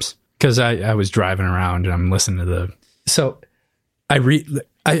times because I was driving around and I'm listening to so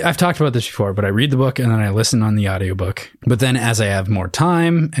I've talked about this before, but I read the book and then I listen on the audiobook. But then as I have more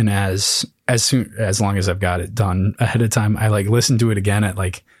time and as long as I've got it done ahead of time, I like listen to it again at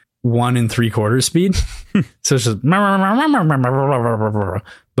like 1 3/4 speed. So it's just,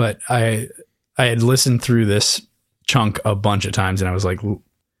 but I had listened through this chunk a bunch of times and I was like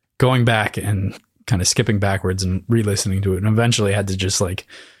going back and kind of skipping backwards and re-listening to it. And eventually I had to just like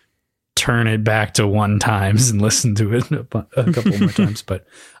turn it back to 1 times and listen to it a couple more times. But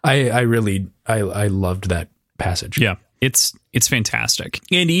I really loved that passage. Yeah, it's fantastic.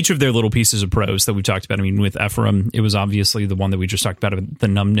 And each of their little pieces of prose that we talked about, I mean, with Ephraim, it was obviously the one that we just talked about, the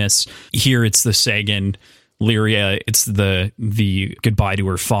numbness. Here it's the Sagan. Lyria, it's the goodbye to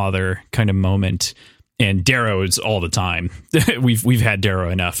her father kind of moment. And Darrow is all the time. We've had Darrow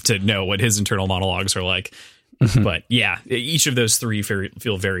enough to know what his internal monologues are like. But yeah, each of those three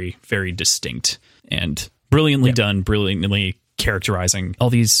feel very, very distinct and brilliantly done, brilliantly characterizing all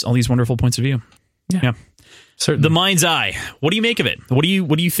these wonderful points of view. Yeah. Certainly. The Mind's Eye. What do you make of it? What do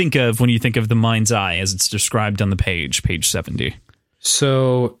you think of when you think of the Mind's Eye as it's described on the page 70?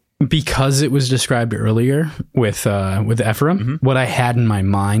 So because it was described earlier with Ephraim, what I had in my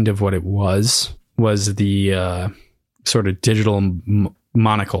mind of what it was the sort of digital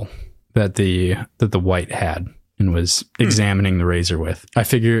monocle that the White had and was examining the razor with. I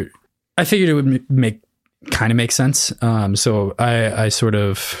figured it would make sense. So I sort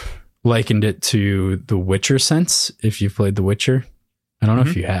of likened it to the Witcher sense. If you've played The Witcher, I don't know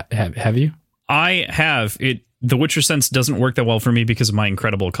if you have you? I have it. The Witcher sense doesn't work that well for me because of my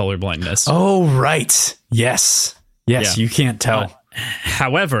incredible color blindness. Oh, right. Yes. Yeah. You can't tell.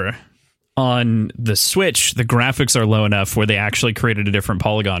 However, on the Switch, the graphics are low enough where they actually created a different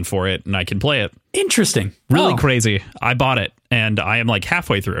polygon for it, and I can play it. Interesting. Really crazy. I bought it, and I am like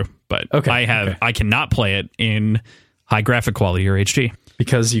halfway through, but I cannot play it in high graphic quality or HD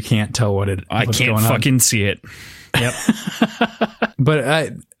because you can't tell I can't fucking see it. Yep.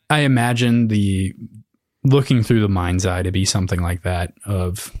 But I imagine looking through the Mind's Eye to be something like that,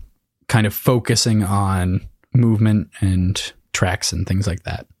 of kind of focusing on movement and tracks and things like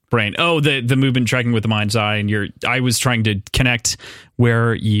that. Brain. Oh, the movement tracking with the Mind's Eye, and I was trying to connect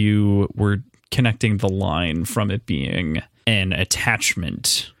where you were connecting the line from it being an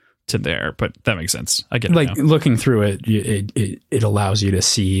attachment to there, but that makes sense. I get it. Like now. Looking through it, it allows you to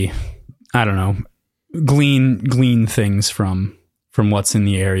see, I don't know, glean things from what's in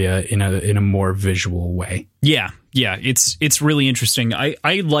the area in a more visual way. Yeah, it's really interesting.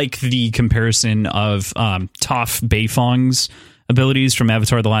 I like the comparison of Toph Beifong's abilities from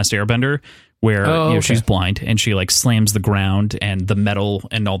Avatar: The Last Airbender, where she's blind and she like slams the ground and the metal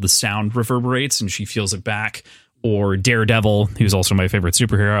and all the sound reverberates and she feels it back. Or Daredevil, who's also my favorite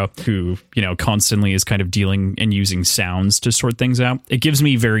superhero, who constantly is kind of dealing and using sounds to sort things out. It gives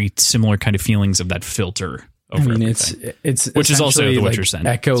me very similar kind of feelings of that filter over everything. It's which is also the Witcher sense.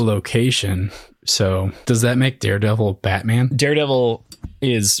 Echolocation. So does that make Daredevil Batman? Daredevil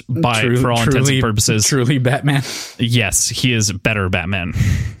is for all intents and purposes truly Batman. Yes, he is better Batman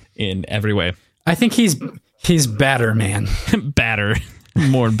in every way. I think he's batter man. Batter.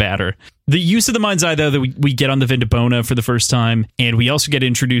 More batter. The use of the Mind's Eye, though, that we get on the Vindabona for the first time, and we also get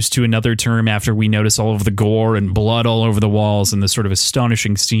introduced to another term after we notice all of the gore and blood all over the walls and this sort of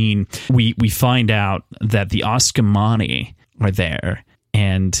astonishing scene. We find out that the Askamani are there,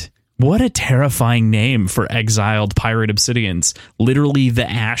 and what a terrifying name for exiled pirate obsidians. Literally the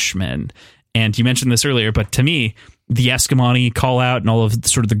Ashmen. And you mentioned this earlier, but to me, the Askamani call out and all of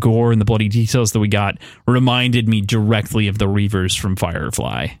sort of the gore and the bloody details that we got reminded me directly of the Reavers from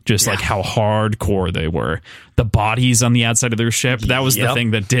Firefly. Just like how hardcore they were. The bodies on the outside of their ship, that was the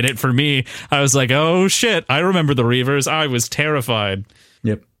thing that did it for me. I was like, oh shit, I remember the Reavers. I was terrified.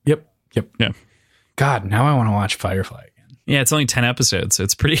 Yep. Yeah. God, now I want to watch Firefly again. Yeah, it's only 10 episodes, so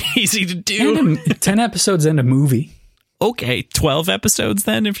it's pretty easy to do. 10 episodes and a movie. Okay, 12 episodes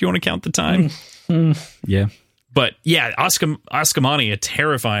then, if you want to count the time. Yeah. But yeah, Askamani, a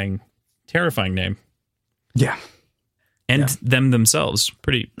terrifying name. Yeah. And them themselves,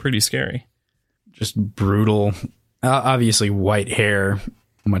 pretty scary. Just brutal. Obviously white hair,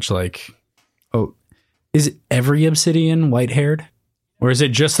 much like, is every obsidian white-haired? Or is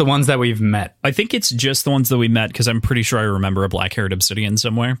it just the ones that we've met? I think it's just the ones that we met, because I'm pretty sure I remember a black-haired obsidian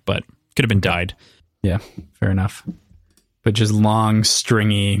somewhere, but could have been dyed. Yeah, fair enough. But just long,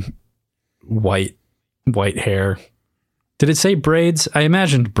 stringy, white hair, Did it say braids? I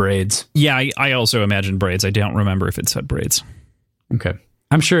imagined braids. Yeah, I also imagined braids. I don't remember if it said braids. Okay.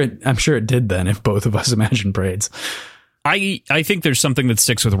 I'm sure it did then if both of us imagined braids. I think there's something that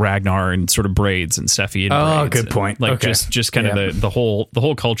sticks with Ragnar and sort of braids and Sephi and braids. Oh, good point. Like okay. just kind of the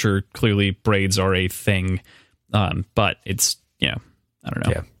whole culture. Clearly braids are a thing. But it's, I don't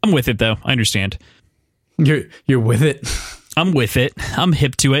know. Yeah. I'm with it though. I understand. You're with it. I'm with it. I'm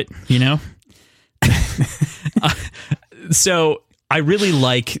hip to it, So I really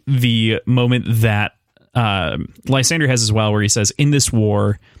like the moment that Lysander has as well, where he says, in this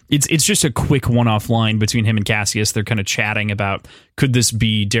war, it's just a quick one-off line between him and Cassius. They're kind of chatting about, could this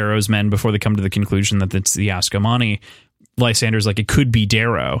be Darrow's men before they come to the conclusion that it's the Ascomanni? Lysander's like, it could be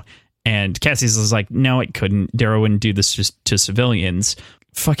Darrow. And Cassius is like, no, it couldn't. Darrow wouldn't do this just to civilians.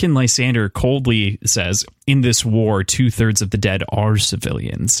 Fucking Lysander coldly says, in this war, 2/3 of the dead are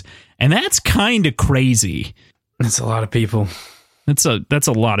civilians. And that's kind of crazy. That's a lot of people. That's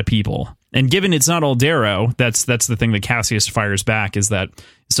a lot of people. And given it's not all Darrow, that's the thing that Cassius fires back, is that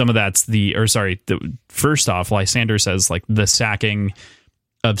some of that's first off, Lysander says like the sacking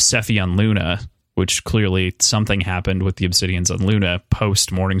of Sephi on Luna, which clearly something happened with the Obsidians on Luna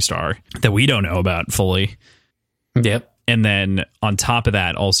post Morningstar that we don't know about fully. Yep. And then on top of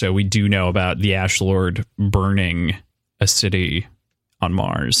that, also, we do know about the Ash Lord burning a city on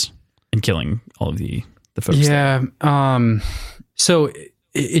Mars and killing all of the folks. Yeah. So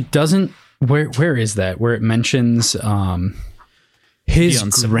it doesn't. Where is that? Where it mentions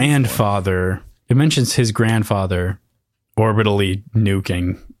his grandfather. It mentions his grandfather orbitally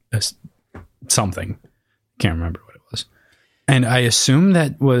nuking something. Can't remember what it was. And I assume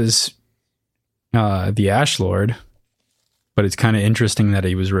that was the Ash Lord. But it's kind of interesting that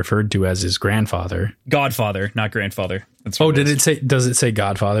he was referred to as his grandfather. Godfather, not grandfather. Does it say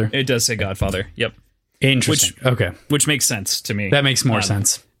Godfather? It does say Godfather. Yep. Interesting. Which makes sense to me. That makes more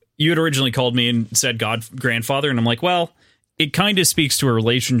sense. You had originally called me and said grandfather, and I'm like, well, it kind of speaks to a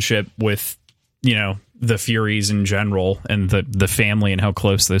relationship with, the Furies in general and the family and how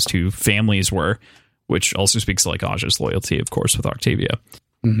close those two families were, which also speaks to like Aja's loyalty, of course, with Octavia.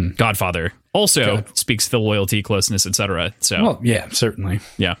 Mm-hmm. Godfather also speaks to the loyalty, closeness, etc. So, well, yeah, certainly,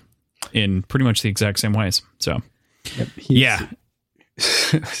 yeah, in pretty much the exact same ways. So, yep,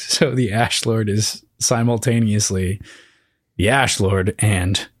 So the Ash Lord is simultaneously the Ash Lord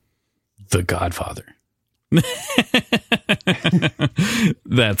and the Godfather.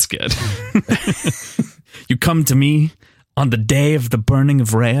 That's good. You come to me on the day of the burning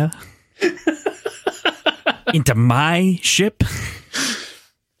of Rhea into my ship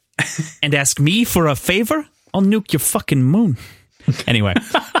and ask me for a favor? I'll nuke your fucking moon. Anyway.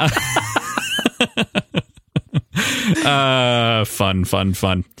 Fun.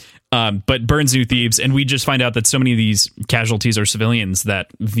 But burns New Thebes, and we just find out that so many of these casualties are civilians that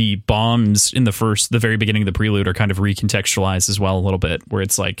the bombs in the very beginning of the prelude are kind of recontextualized as well a little bit, where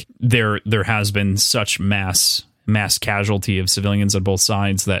it's like there has been such mass casualty of civilians on both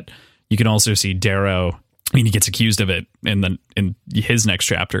sides that you can also see Darrow. I mean, he gets accused of it in his next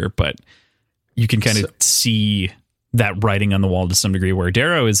chapter, but you can kind of see that writing on the wall to some degree, where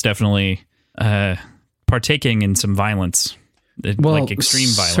Darrow is definitely partaking in some violence, like extreme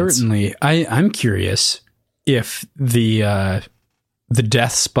violence. Certainly, I'm curious if the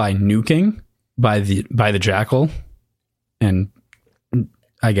deaths by nuking by the Jackal, and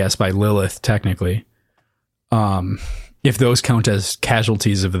I guess by Lilith technically, if those count as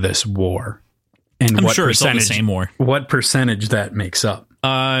casualties of this war. And I'm what sure percentage, it's all the same war. What percentage that makes up?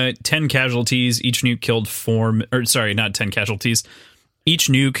 10 casualties. Each nuke killed not 10 casualties. Each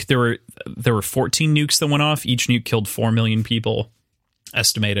nuke, there were 14 nukes that went off. Each nuke killed 4 million people,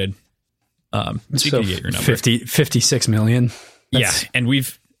 estimated. So you can get your number. 56 million. That's and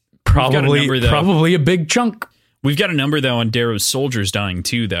we've probably got a number, though. Probably a big chunk. We've got a number though on Darrow's soldiers dying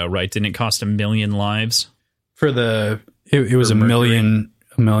too, though, right? Didn't it cost 1 million lives for it was a million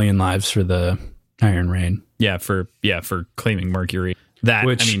lives for the Iron Rain. Yeah, for claiming Mercury. That,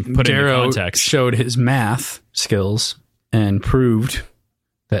 which, I mean, put Darrow into context, showed his math skills and proved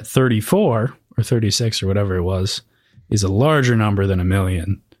that 34 or 36 or whatever it was is a larger number than 1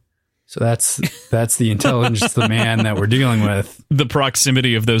 million. So that's the intelligence of the man that we're dealing with. The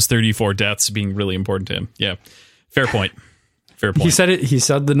proximity of those 34 deaths being really important to him. Yeah. Fair point. He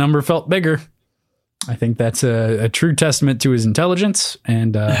said the number felt bigger. I think that's a true testament to his intelligence.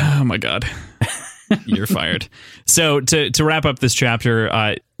 And oh my God. You're fired. So to wrap up this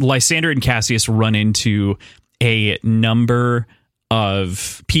chapter, Lysander and Cassius run into a number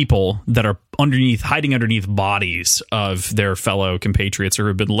of people that are hiding underneath bodies of their fellow compatriots or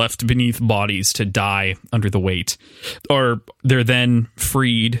have been left beneath bodies to die under the weight. Or they're then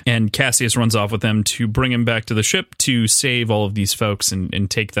freed, and Cassius runs off with them to bring him back to the ship to save all of these folks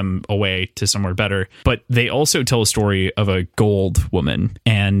and take them away to somewhere better. But they also tell a story of a gold woman,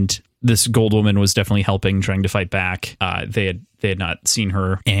 and this gold woman was definitely helping, trying to fight back. They had not seen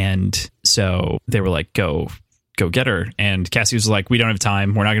her, and so they were like, go get her. And Cassie was like, we don't have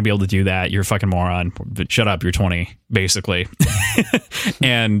time. We're not going to be able to do that. You're a fucking moron. Shut up. You're 20, basically.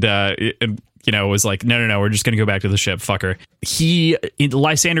 and was like, no, we're just going to go back to the ship. Fuck her.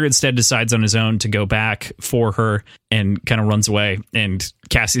 Lysander instead decides on his own to go back for her and kind of runs away. And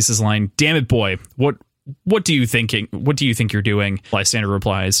Cassius's line, damn it, boy. What do you think you're doing? Lysander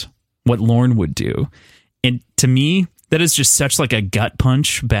replies, what Lorne would do. And to me, that is just such like a gut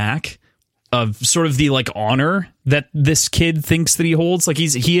punch back of sort of the like honor that this kid thinks that he holds. Like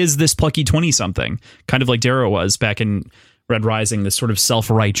he is this plucky 20-something, kind of like Darrow was back in Red Rising, this sort of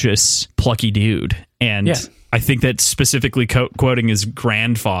self-righteous, plucky dude. And yeah. I think that specifically quoting his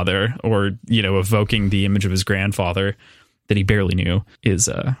grandfather, or, evoking the image of his grandfather that he barely knew is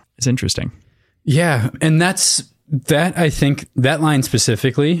interesting. Yeah. And I think that line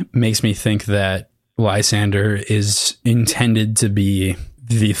specifically makes me think that Lysander is intended to be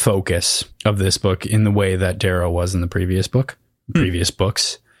the focus of this book in the way that Darrow was in the previous books,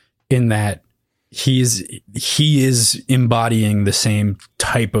 in that he is embodying the same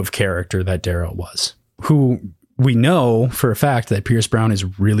type of character that Darrow was, who we know for a fact that Pierce Brown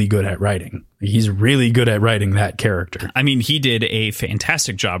is really good at writing. He's really good at writing that character. I mean, he did a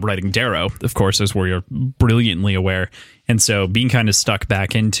fantastic job writing Darrow, of course, as we're brilliantly aware. And so being kind of stuck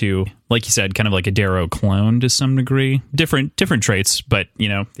back into, like you said, kind of like a Darrow clone to some degree, different traits, but,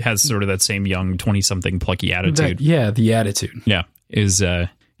 has sort of that same young 20-something plucky attitude. The attitude. Yeah.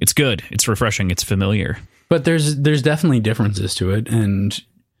 It's good. It's refreshing. It's familiar. But there's definitely differences to it. And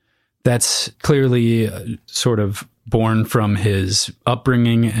that's clearly sort of born from his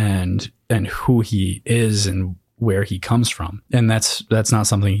upbringing and who he is and where he comes from. And that's not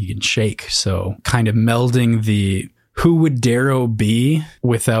something he can shake. So kind of melding the who would Darrow be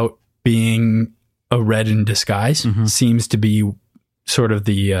without being a Red in disguise seems to be sort of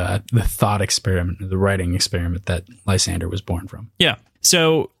the thought experiment, the writing experiment that Lysander was born from. Yeah.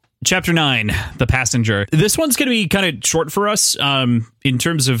 So Chapter 9, The Passenger. This one's going to be kind of short for us in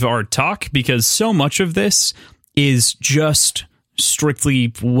terms of our talk, because so much of this is just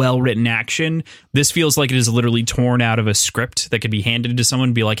strictly well-written action. This feels like it is literally torn out of a script that could be handed to someone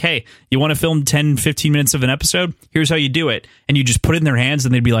and be like, hey, you want to film 10, 15 minutes of an episode? Here's how you do it. And you just put it in their hands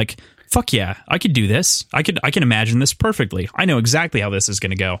and they'd be like, fuck yeah, I could do this. I can imagine this perfectly. I know exactly how this is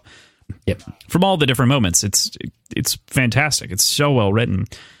going to go. Yep. From all the different moments. It's fantastic. It's so well written.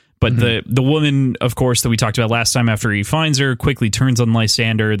 But the woman, of course, that we talked about last time, after he finds her, quickly turns on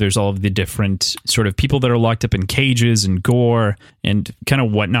Lysander. There's all of the different sort of people that are locked up in cages and gore and kind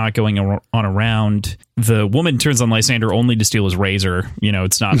of whatnot going on around. The woman turns on Lysander only to steal his razor.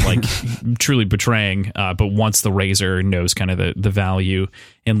 It's not like truly betraying, but once the razor knows kind of the value,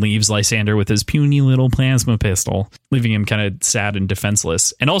 and leaves Lysander with his puny little plasma pistol, leaving him kind of sad and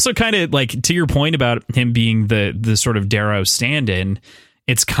defenseless. And also kind of like, to your point about him being the sort of Darrow stand-in,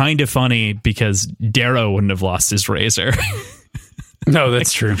 it's kind of funny because Darrow wouldn't have lost his razor. No,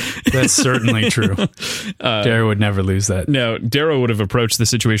 that's true. That's certainly true. Darrow would never lose that. No, Darrow would have approached the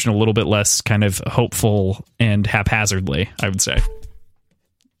situation a little bit less kind of hopeful and haphazardly, I would say.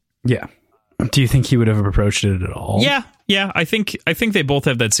 Yeah. Do you think he would have approached it at all? Yeah. I think they both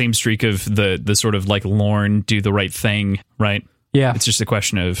have that same streak of the sort of like Lorne, do the right thing, right? Yeah. It's just a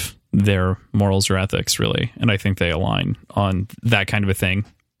question of their morals or ethics, really. And I think they align on that kind of a thing.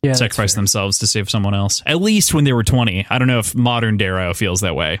 Yeah, sacrifice themselves to save someone else. At least when they were 20. I don't know if modern Darrow feels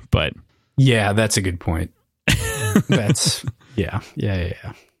that way, but... Yeah, that's a good point. Yeah.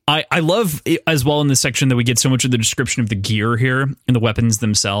 I love it as well in this section that we get so much of the description of the gear here and the weapons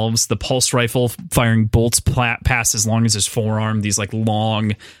themselves. The pulse rifle firing bolts past as long as his forearm. These like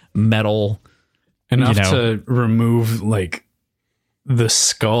long metal... Enough to remove like... the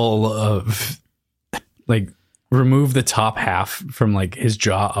skull of like remove the top half from like his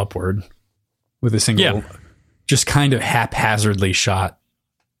jaw upward with a single just kind of haphazardly shot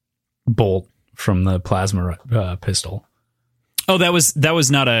bolt from the plasma pistol. Oh, that was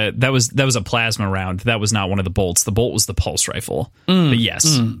a plasma round. That was not one of the bolts. The bolt was the pulse rifle. But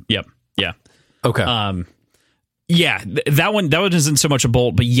yes. Yep. Yeah. Okay. Yeah, that one isn't so much a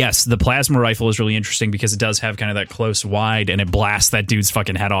bolt, but yes, the plasma rifle is really interesting because it does have kind of that close wide and it blasts that dude's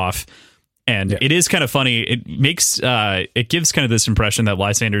fucking head off. And it is kind of funny. It makes it gives kind of this impression that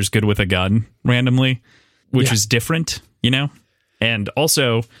Lysander's good with a gun randomly, which is different, And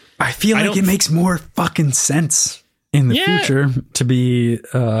also, I feel like it makes more fucking sense in the future to be,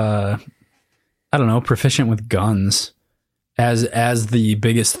 proficient with guns as the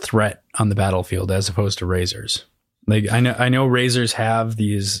biggest threat on the battlefield, as opposed to razors. Like I know razors have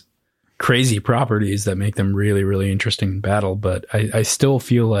these crazy properties that make them really, really interesting in battle, but I still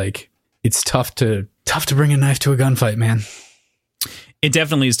feel like it's tough to bring a knife to a gunfight, man. It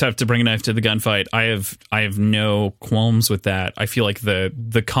definitely is tough to bring a knife to the gunfight. I have no qualms with that. I feel like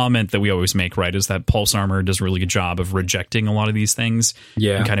the comment that we always make, right, is that pulse armor does a really good job of rejecting a lot of these things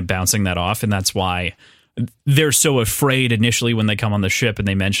and kind of bouncing that off. And that's why they're so afraid initially when they come on the ship and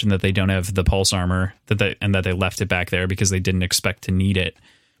they mention that they don't have the pulse armor that they left it back there because they didn't expect to need it,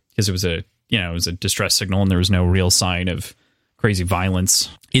 because it was a distress signal and there was no real sign of crazy violence.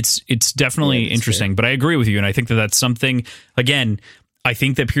 It's definitely interesting, but I agree with you. And I think that that's something, again, I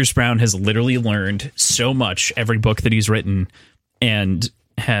think that Pierce Brown has literally learned so much every book that he's written and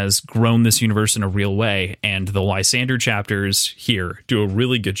has grown this universe in a real way. And the Lysander chapters here do a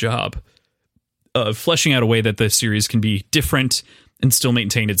really good job of fleshing out a way that the series can be different and still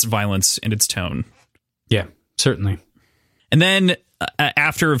maintain its violence and its tone. Yeah, certainly. And then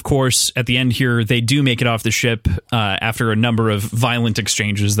after, of course, at the end here, they do make it off the ship after a number of violent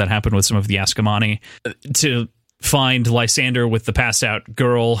exchanges that happen with some of the Ascomani to find Lysander with the passed out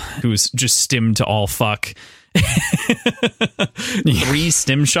girl who's just stimmed to all fuck. 3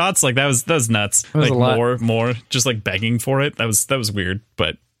 stim shots, like that was nuts. That was like more, just like begging for it. That was weird,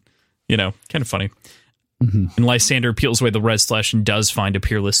 but kind of funny. Mm-hmm. And Lysander peels away the red flesh and does find a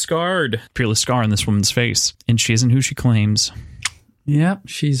peerless scar on this woman's face, and she isn't who she claims. Yeah,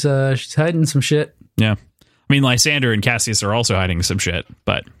 she's hiding some shit. Yeah, I mean, Lysander and Cassius are also hiding some shit,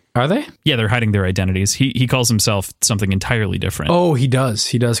 but are they? Yeah, they're hiding their identities. He calls himself something entirely different. Oh, he does.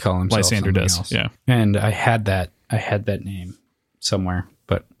 He does call himself Lysander does. Else. Yeah, and I had that name somewhere,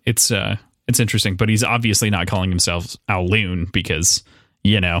 but it's interesting. But he's obviously not calling himself Owloon because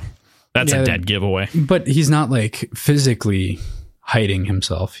that's a dead giveaway. But he's not like physically hiding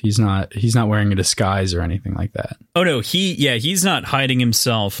himself. He's not wearing a disguise or anything like that. Oh no, he's not hiding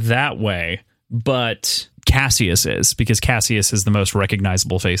himself that way, but Cassius is, because Cassius is the most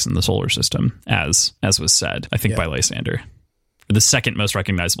recognizable face in the solar system, as was said, I think by Lysander. Or the second most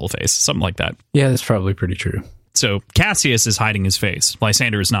recognizable face, something like that. Yeah, that's probably pretty true. So Cassius is hiding his face.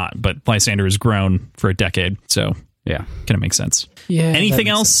 Lysander is not, but Lysander has grown for a decade, so yeah, kind of makes sense. Yeah. Anything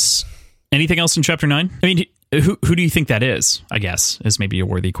else? Sense. Anything else in chapter 9? I mean, who do you think that is? I guess is maybe a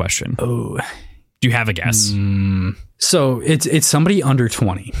worthy question. Oh, do you have a guess? So it's somebody under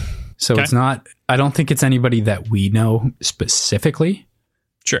 20. So it's not. I don't think it's anybody that we know specifically.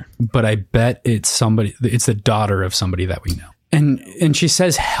 Sure, but I bet it's somebody. It's the daughter of somebody that we know. And she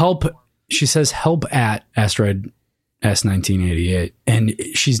says help. She says help at asteroid S1988, and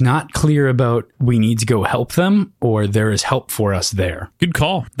she's not clear about we need to go help them or there is help for us there. Good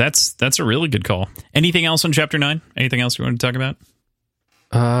call. That's a really good call. Anything else on chapter 9? Anything else you want to talk about?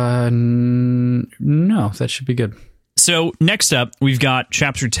 No, that should be good. So next up, we've got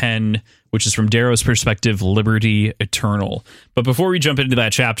chapter 10, which is from Darrow's perspective, Liberty Eternal. But before we jump into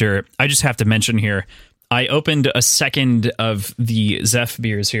that chapter, I just have to mention here, I opened a second of the Zeph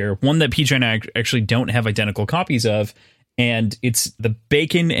beers here, one that PJ and I actually don't have identical copies of, and it's the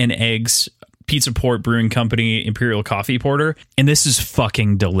Bacon and Eggs Pizza Port Brewing Company Imperial Coffee Porter, and this is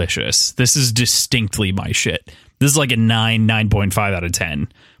fucking delicious. This is distinctly my shit. This is like a 9.5 out of 10.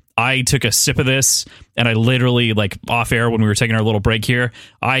 I took a sip of this, and I literally, like, off air when we were taking our little break here,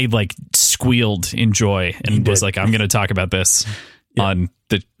 I, like, squealed in joy and was like, I'm going to talk about this. Yeah.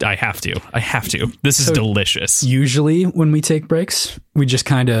 I have to. This is delicious. Usually when we take breaks, we just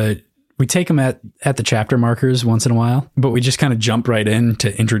we take them at the chapter markers once in a while, but we just kind of jump right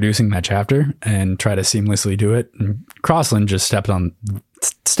into introducing that chapter and try to seamlessly do it. And Crossland just stepped on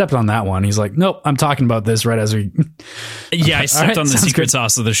that one. He's like, nope, I'm talking about this right as we. Yeah, I stepped on the secret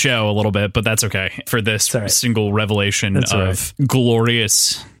sauce of the show a little bit, but that's okay for this single revelation of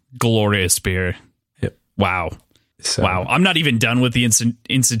glorious beer. Yep. Wow. Wow. I'm not even done with the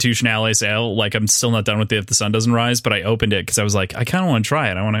Institutionales Ale. Like, I'm still not done with it if the sun doesn't rise, but I opened it because I was like, I kind of want to try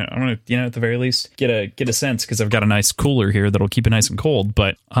it. I want to, at the very least get a sense, because I've got a nice cooler here that'll keep it nice and cold,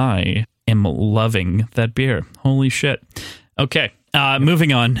 but I am loving that beer. Holy shit. Okay.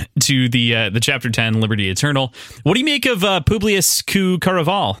 Moving on to the chapter 10, Liberty Eternal. What do you make of Publius Q.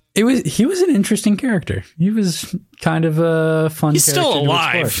 Caraval? He was an interesting character. He was kind of a fun. He's still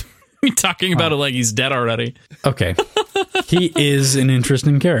alive. We're talking about it like he's dead already. Okay. He is an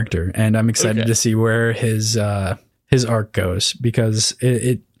interesting character, and I'm excited to see where his arc goes, because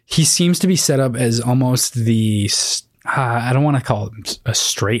he seems to be set up as almost the I don't want to call him a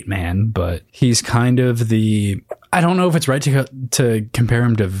straight man, but he's kind of the, I don't know if it's right to compare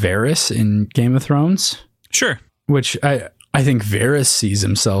him to Varys in Game of Thrones. Sure. Which I think Varys sees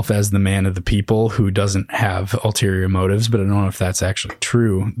himself as the man of the people who doesn't have ulterior motives, but I don't know if that's actually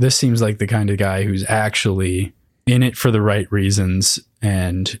true. This seems like the kind of guy who's actually in it for the right reasons,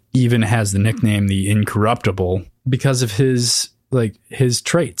 and even has the nickname the Incorruptible because of his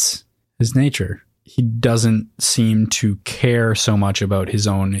traits, his nature. He doesn't seem to care so much about his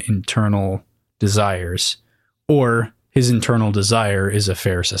own internal desires, or his internal desire is a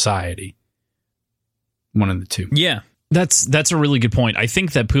fair society. One of the two. Yeah. That's a really good point. I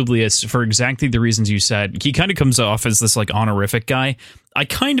think that Publius, for exactly the reasons you said, he kind of comes off as this like honorific guy. I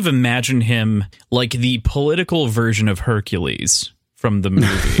kind of imagine him like the political version of Hercules from the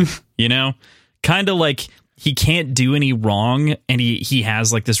movie, you know? Kind of like he can't do any wrong, and he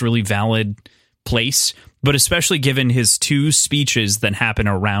has like this really valid place, but especially given his two speeches that happen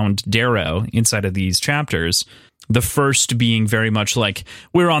around Darrow inside of these chapters. The first being very much like,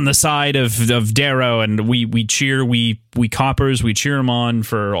 we're on the side of Darrow, and we cheer, we coppers, we cheer him on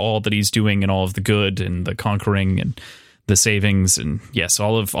for all that he's doing and all of the good and the conquering and the savings. And yes,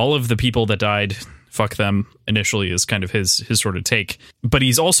 all of the people that died, fuck them, initially is kind of his sort of take. But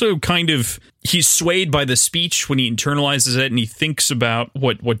he's also he's swayed by the speech when he internalizes it, and he thinks about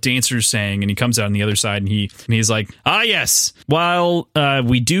what Dancer's saying, and he comes out on the other side, and he's like, yes, while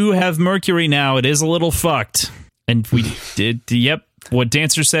we do have Mercury now, it is a little fucked. And we did, yep, what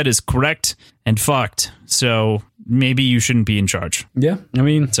Dancer said is correct and fucked. So maybe you shouldn't be in charge. Yeah, I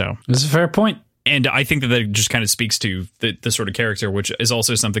mean, so this is a fair point. And I think that just kind of speaks to the sort of character, which is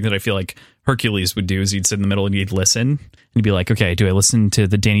also something that I feel like Hercules would do, is he'd sit in the middle and he'd listen. And he'd be like, okay, do I listen to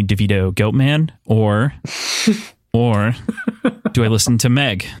the Danny DeVito goat man, or do I listen to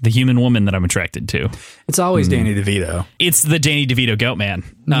Meg, the human woman that I'm attracted to? It's always Danny DeVito. It's the Danny DeVito goat man.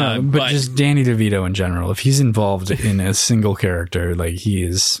 No, but just Danny DeVito in general. If he's involved in a single character, like, he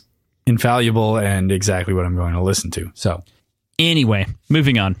is infallible and exactly what I'm going to listen to. So anyway,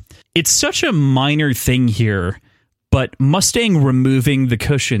 moving on. It's such a minor thing here, but Mustang removing the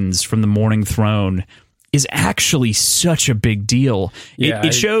cushions from the Morning Throne is actually such a big deal. Yeah,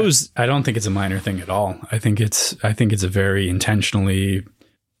 it shows. I don't think it's a minor thing at all. I think it's a very intentional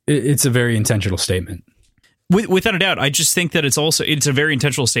statement. Without a doubt, I just think that it's a very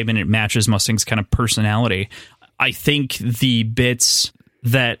intentional statement. It matches Mustang's kind of personality. I think the bits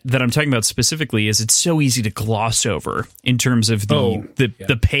that I'm talking about specifically is it's so easy to gloss over in terms of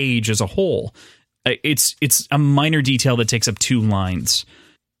the page as a whole. It's a minor detail that takes up 2 lines.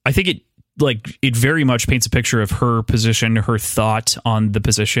 I think it very much paints a picture of her position, her thought on the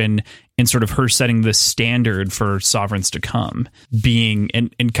position, and sort of her setting the standard for sovereigns to come, being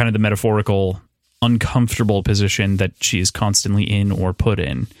in kind of the metaphorical uncomfortable position that she is constantly in or put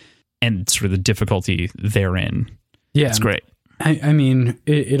in, and sort of the difficulty therein. Yeah, it's great. I mean,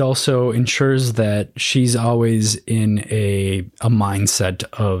 it also ensures that she's always in a mindset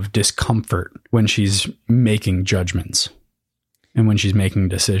of discomfort when she's making judgments and when she's making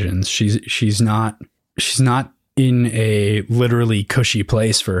decisions. She's not in a literally cushy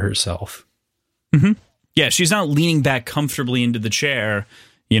place for herself. Mm-hmm. Yeah, she's not leaning back comfortably into the chair,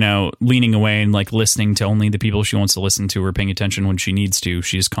 leaning away and like listening to only the people she wants to listen to or paying attention when she needs to.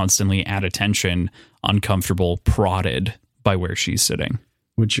 She's constantly at attention, uncomfortable, prodded by where she's sitting,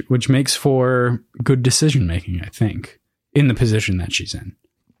 which makes for good decision making, I think, in the position that she's in.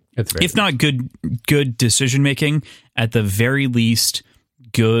 If not good decision making, at the very least,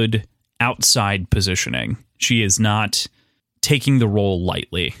 good outside positioning. She is not taking the role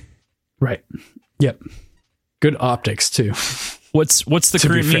lightly. Right. Yep. Good optics too. What's the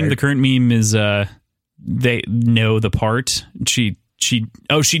current meme? The current meme is they know the part. She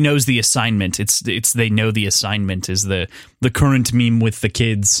knows the assignment. It's they know the assignment is the current meme with the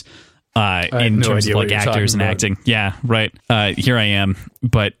kids in terms of like actors and acting. Yeah, right. Here I am,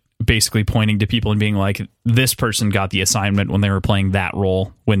 but basically pointing to people and being like, this person got the assignment when they were playing that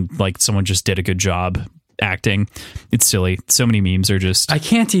role, when like someone just did a good job acting. It's silly. So many memes are just... I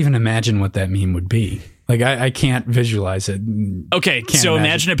can't even imagine what that meme would be. Like, I can't visualize it. Okay, so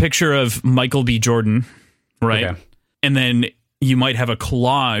imagine a picture of Michael B. Jordan, right? Okay. And then you might have a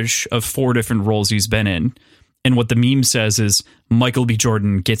collage of 4 different roles he's been in. And what the meme says is Michael B.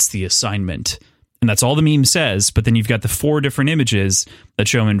 Jordan gets the assignment. And that's all the meme says. But then you've got the 4 different images that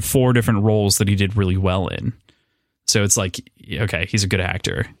show him in 4 different roles that he did really well in. So it's like, okay, he's a good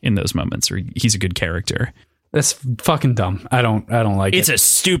actor in those moments, or he's a good character. That's fucking dumb. I don't like It's it. a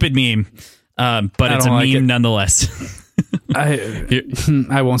stupid meme, but it's a like meme it. nonetheless.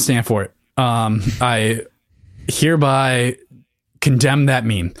 I won't stand for it. I hereby condemn that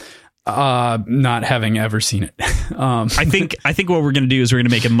meme. Not having ever seen it. I think what we're gonna do is we're gonna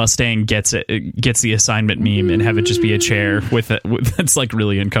make a Mustang gets the assignment meme and have it just be a chair with it that's like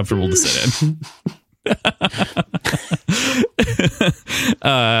really uncomfortable to sit in.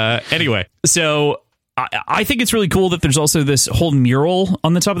 Anyway, so I think it's really cool that there's also this whole mural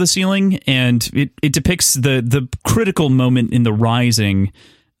on the top of the ceiling, and it depicts the critical moment in the Rising,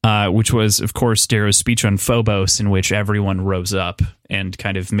 which was, of course, Darrow's speech on Phobos, in which everyone rose up and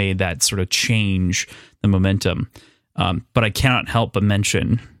kind of made that sort of change the momentum. But I cannot help but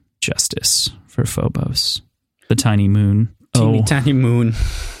mention justice for Phobos, the tiny moon. Tiny moon.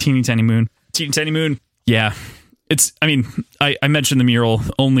 Teeny tiny moon. Teeny tiny moon. Yeah. I mentioned the mural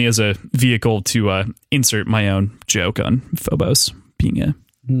only as a vehicle to insert my own joke on Phobos being a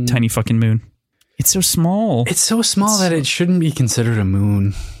tiny fucking moon. It's so small. It's so small that it shouldn't be considered a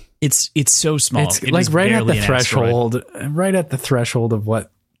moon. It's so small. It's like right at the threshold, right at the threshold of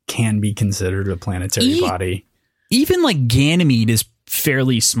what can be considered a planetary body. Even like Ganymede is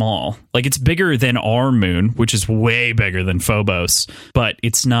fairly small. Like it's bigger than our moon, which is way bigger than Phobos, but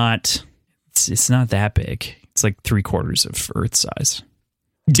it's not that big. It's like 3/4 of Earth size.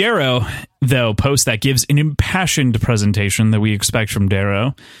 Darrow, though, post that gives an impassioned presentation that we expect from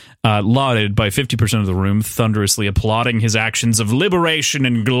Darrow, lauded by 50% of the room, thunderously applauding his actions of liberation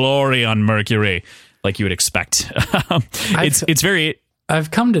and glory on Mercury, like you would expect. It's very... I've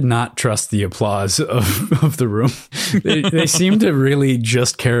come to not trust the applause of the room. They seem to really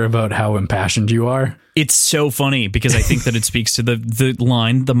just care about how impassioned you are. It's so funny because I think that it speaks to the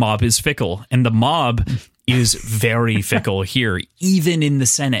line, the mob is fickle. And the mob is very fickle here, even in the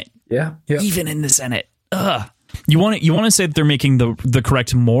Senate. Yeah. Even in the Senate. Ugh. You want to say that they're making the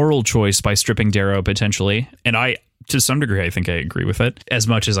correct moral choice by stripping Darrow potentially. And to some degree, I think I agree with it. As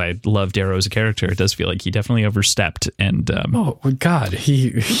much as I love Darrow as a character, it does feel like he definitely overstepped. And oh God,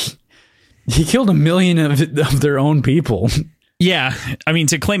 he killed 1 million of their own people. Yeah, I mean,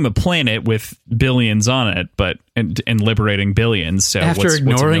 to claim a planet with billions on it, but and liberating billions. So after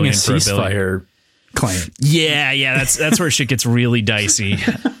ignoring a ceasefire claim. Yeah, that's where shit gets really dicey.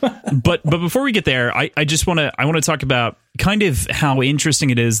 But before we get there, I just want to talk about kind of how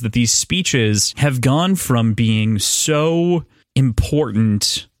interesting it is that these speeches have gone from being so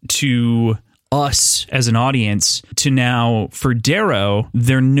important to us as an audience to now for Darrow,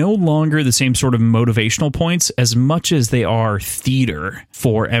 they're no longer the same sort of motivational points as much as they are theater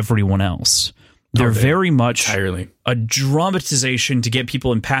for everyone else. They're very much entirely a dramatization to get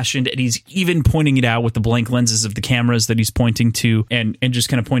people impassioned, and he's even pointing it out with the blank lenses of the cameras that he's pointing to and just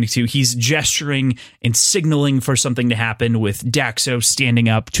kind of pointing to. He's gesturing and signaling for something to happen with Daxo standing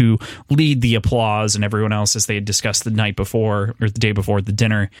up to lead the applause and everyone else as they had discussed the night before or the day before at the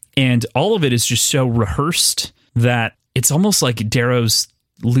dinner. And all of it is just so rehearsed that it's almost like Darrow's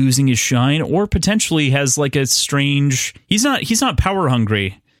losing his shine, or potentially has like a strange... He's not power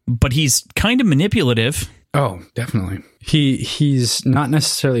hungry, but he's kind of manipulative. Oh, definitely. He's not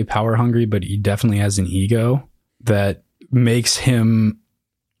necessarily power hungry, but he definitely has an ego that makes him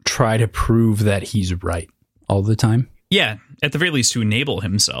try to prove that he's right all the time. Yeah, at the very least to enable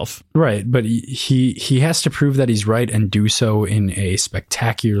himself. Right, but he has to prove that he's right and do so in a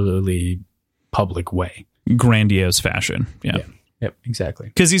spectacularly public way. Grandiose fashion. Yeah. Yep, exactly.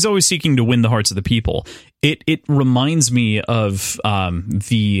 Because he's always seeking to win the hearts of the people. It reminds me of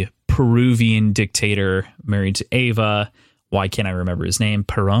the Peruvian dictator married to Eva. Why can't I remember his name?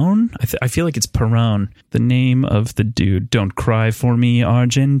 Perón? I feel like it's Perón. The name of the dude. Don't cry for me,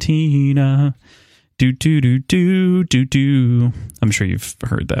 Argentina. Do, do, do, do, do, do. I'm sure you've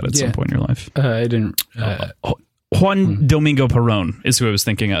heard that at some point in your life. I didn't. Juan Domingo Perón is who I was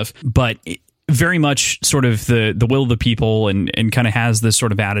thinking of. But... very much sort of the will of the people and kind of has this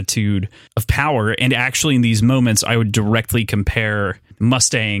sort of attitude of power. And actually in these moments, I would directly compare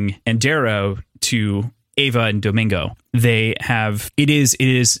Mustang and Darrow to Eva and Domingo. They have, it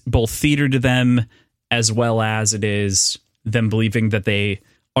is both theater to them as well as it is them believing that they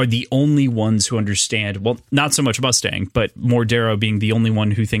are the only ones who understand. Well, not so much Mustang, but more Darrow being the only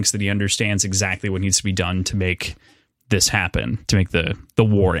one who thinks that he understands exactly what needs to be done to make this happen, to make the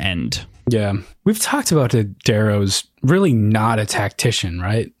war end. Yeah. We've talked about it. Darrow's really not a tactician,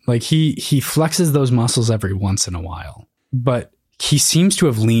 right? Like he flexes those muscles every once in a while, but he seems to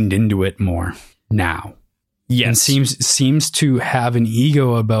have leaned into it more now. Yes. And seems to have an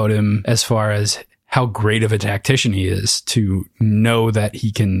ego about him as far as how great of a tactician he is to know that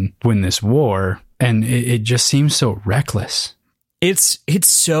he can win this war And it just seems so reckless. It's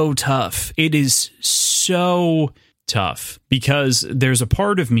so tough. It is so tough because there's a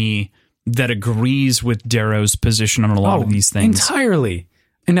part of me that agrees with Darrow's position on a lot of these things. Entirely.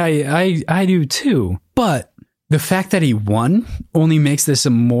 And I do too. But the fact that he won only makes this a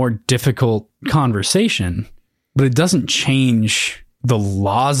more difficult conversation. But it doesn't change the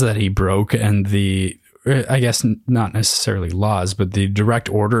laws that he broke and I guess not necessarily laws, but the direct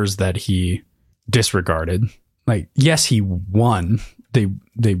orders that he disregarded. Like, yes, he won.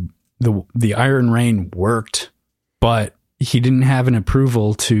 The Iron Rain worked, but he didn't have an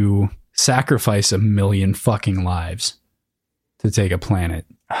approval to sacrifice 1 million fucking lives to take a planet.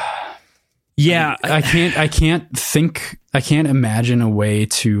 Yeah, I can't imagine a way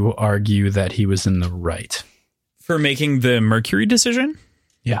to argue that he was in the right for making the Mercury decision.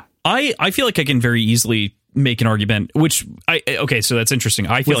 Yeah. I feel like I can very easily make an argument, so that's interesting.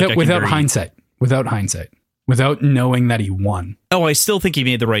 I feel without hindsight, without knowing that he won. Oh, I still think he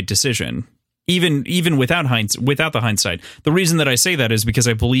made the right decision. Even without the hindsight. The reason that I say that is because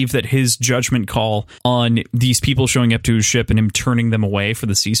I believe that his judgment call on these people showing up to his ship and him turning them away for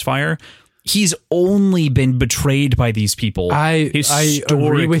the ceasefire, he's only been betrayed by these people. I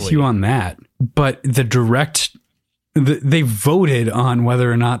agree with you on that, but they voted on whether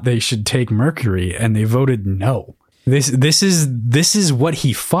or not they should take Mercury, and they voted no. This is what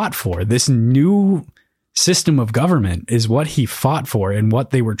he fought for. This new system of government is what he fought for and what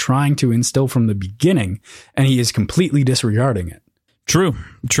they were trying to instill from the beginning, and he is completely disregarding it. True.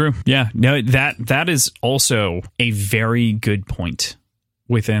 Yeah. No, that is also a very good point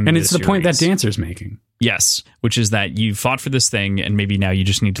within and it's the point that Dancer's making. Yes, which is that you fought for this thing and maybe now you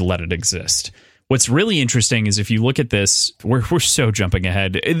just need to let it exist. What's really interesting is if you look at this, we're so jumping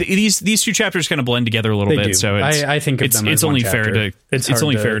ahead. These two chapters kind of blend together a little bit. So I think of them as only one fair chapter. to it's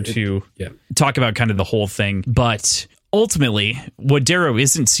only fair to talk about kind of the whole thing. But ultimately, what Darrow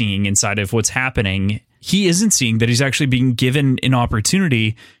isn't seeing inside of what's happening, he isn't seeing that he's actually being given an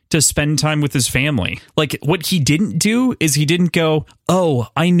opportunity to spend time with his family. Like, what he didn't do is he didn't go, oh,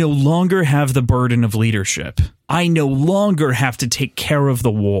 I no longer have the burden of leadership. I no longer have to take care of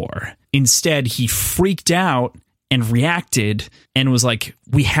the war. Instead, he freaked out and reacted and was like,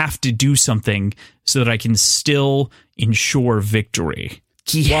 we have to do something so that I can still ensure victory.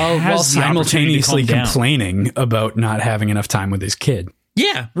 While simultaneously complaining about not having enough time with his kid.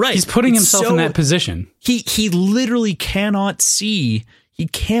 Yeah, right. He's putting himself in that position. He literally cannot see. He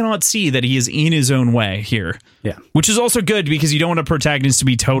cannot see that he is in his own way here. Yeah. Which is also good because you don't want a protagonist to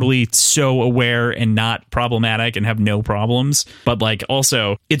be totally so aware and not problematic and have no problems. But like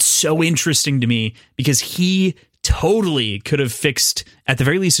also, it's so interesting to me because he totally could have fixed at the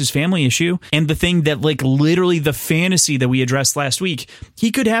very least his family issue and the thing that like literally the fantasy that we addressed last week. He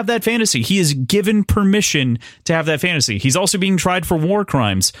could have that fantasy. He is given permission to have that fantasy. He's also being tried for war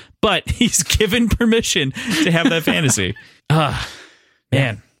crimes, but he's given permission to have that fantasy.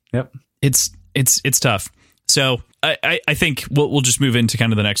 Man, yep, it's tough. So I think we'll just move into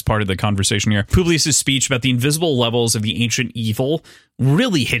kind of the next part of the conversation here. Publius's speech about the invisible levels of the ancient evil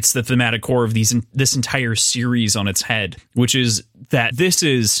really hits the thematic core of this entire series on its head, which is that this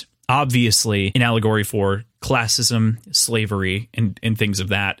is obviously an allegory for classism, slavery, and things of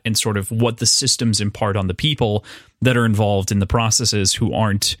that, and sort of what the systems impart on the people that are involved in the processes who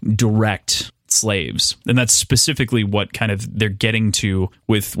aren't direct slaves. And that's specifically what kind of they're getting to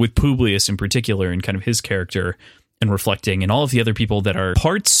with Publius in particular and kind of his character and reflecting and all of the other people that are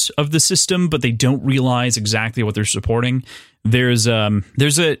parts of the system, but they don't realize exactly what they're supporting. There's a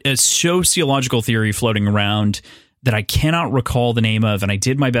sociological theory floating around that I cannot recall the name of, and I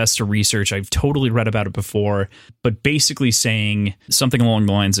did my best to research. I've totally read about it before, but basically saying something along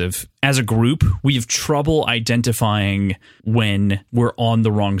the lines of, as a group, we have trouble identifying when we're on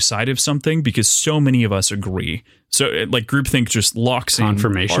the wrong side of something because so many of us agree. So like groupthink just locks in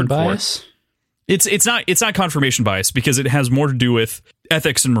confirmation bias. It's not confirmation bias because it has more to do with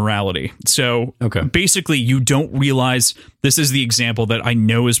ethics and morality. So basically you don't realize, this is the example that I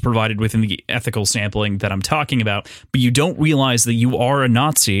know is provided within the ethical sampling that I'm talking about, but you don't realize that you are a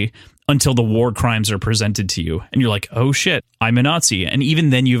Nazi until the war crimes are presented to you. And you're like, oh shit, I'm a Nazi. And even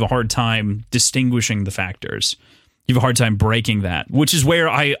then you have a hard time distinguishing the factors. You have a hard time breaking that, which is where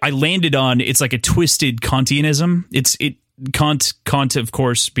I landed on, it's like a twisted Kantianism. Kant, of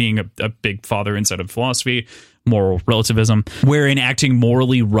course, being a big father inside of philosophy, moral relativism, wherein acting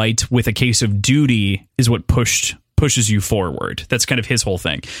morally right with a case of duty is what pushes you forward. That's kind of his whole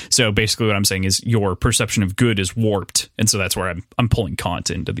thing. So basically what I'm saying is your perception of good is warped. And so that's where I'm pulling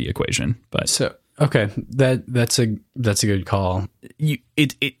Kant into the equation. But so, okay, that's a good call.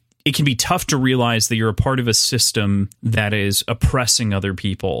 it can be tough to realize that you're a part of a system that is oppressing other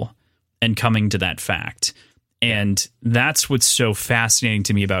people and coming to that fact. And that's what's so fascinating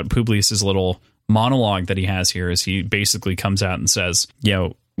to me about Publius's little monologue that he has here, is he basically comes out and says,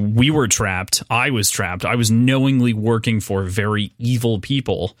 we were trapped. I was trapped. I was knowingly working for very evil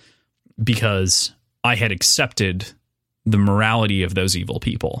people because I had accepted the morality of those evil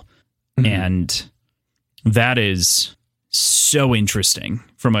people. Mm-hmm. And that is so interesting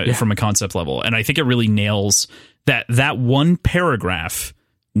from a concept level. And I think it really nails that one paragraph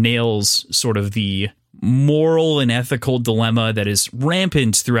nails sort of the moral and ethical dilemma that is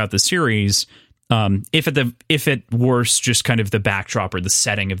rampant throughout the series. If at worst, just kind of the backdrop or the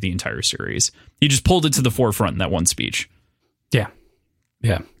setting of the entire series. You just pulled it to the forefront in that one speech. Yeah.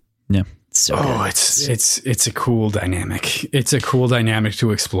 So good. It's a cool dynamic. It's a cool dynamic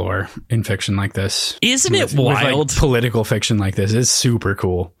to explore in fiction like this. Isn't it wild? With political fiction like this. It's super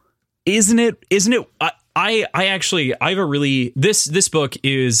cool. Isn't it? I have a really, this book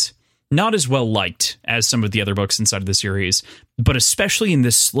is not as well liked as some of the other books inside of the series, but especially in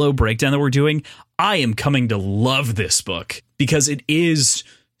this slow breakdown that we're doing, I am coming to love this book because it is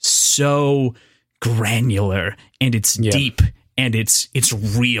so granular and it's deep and it's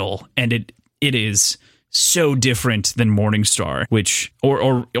real and it is so different than Morningstar, which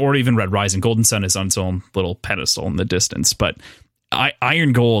or even Red Rising. Golden Sun is on its own little pedestal in the distance, but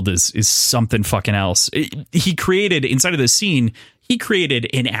Iron Gold is something fucking else. He created inside of this scene. He created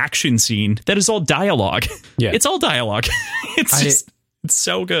an action scene that is all dialogue. Yeah, it's all dialogue. It's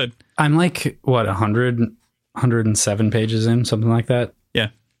so good. I'm like, 107 pages in, something like that. Yeah.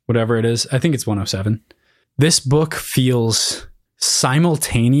 Whatever it is. I think it's 107. This book feels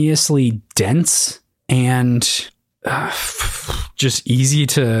simultaneously dense and just easy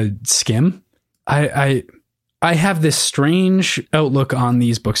to skim. I have this strange outlook on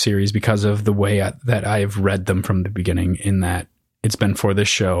these book series because of the way that I have read them from the beginning, in that it's been for this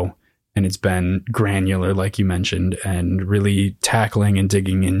show and it's been granular, like you mentioned, and really tackling and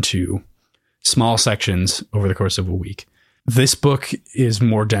digging into small sections over the course of a week. This book is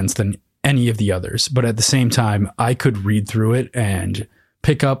more dense than any of the others, but at the same time, I could read through it and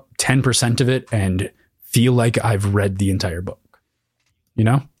pick up 10% of it and feel like I've read the entire book. You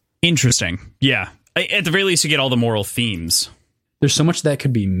know? Interesting. Yeah. At the very least, you get all the moral themes. There's so much that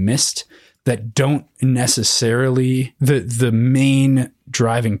could be missed that don't necessarily, the main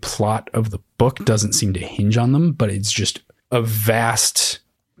driving plot of the book doesn't seem to hinge on them, but it's just a vast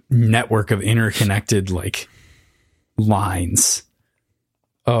network of interconnected like lines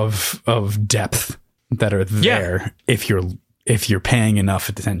of depth that are there if you're paying enough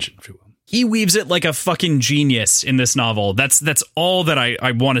attention to them. He weaves it like a fucking genius in this novel. That's all that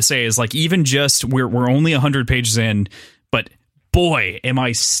I want to say is, like, even just we're only 100 pages in, but boy, am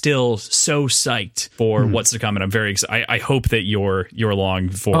I still so psyched for what's to come, and I'm very excited. I hope that you're along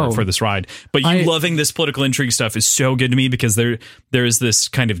for this ride. But you loving this political intrigue stuff is so good to me, because there is this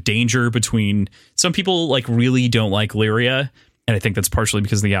kind of danger between some people like really don't like Lyria, and I think that's partially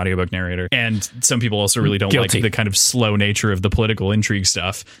because of the audiobook narrator, and some people also really don't like the kind of slow nature of the political intrigue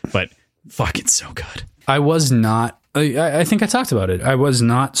stuff. But fuck, it's so good. I was not. I think I talked about it. I was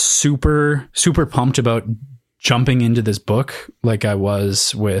not super pumped about jumping into this book like I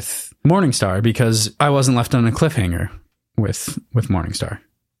was with Morningstar, because I wasn't left on a cliffhanger with Morningstar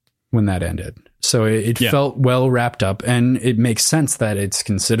when that ended. So it felt well wrapped up, and it makes sense that it's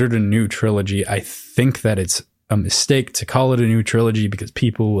considered a new trilogy. I think that it's a mistake to call it a new trilogy, because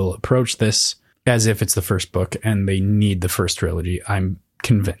people will approach this as if it's the first book and they need the first trilogy. I'm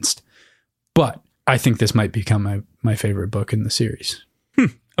convinced. But I think this might become my favorite book in the series.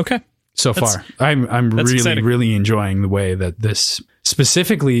 Okay. So far, I'm really, exciting. Really enjoying the way that this,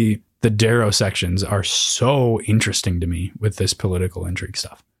 specifically the Darrow sections, are so interesting to me with this political intrigue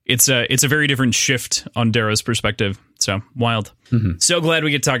stuff. It's a very different shift on Darrow's perspective. So wild. Mm-hmm. So glad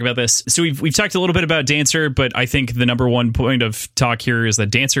we get to talk about this. So we've talked a little bit about Dancer, but I think the number one point of talk here is that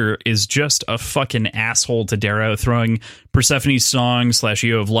Dancer is just a fucking asshole to Darrow, throwing Persephone's song /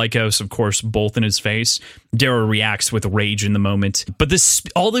 Eo of Lycos, of course, both in his face. Darrow reacts with rage in the moment. But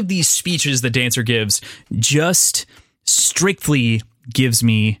all of these speeches that Dancer gives just strictly gives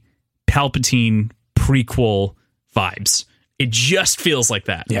me Palpatine prequel vibes. It just feels like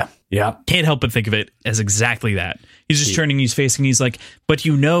that. Yeah. Yeah. Can't help but think of it as exactly that. He's just turning his face and he's like, but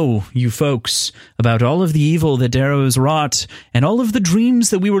you folks, about all of the evil that Darrow has wrought, and all of the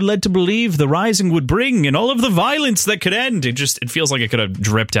dreams that we were led to believe the Rising would bring, and all of the violence that could end. It feels like it could have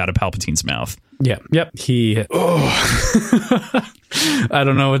dripped out of Palpatine's mouth. Yeah. Yep. I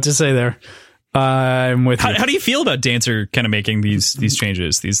don't know what to say there. I'm with you. How do you feel about Dancer kind of making these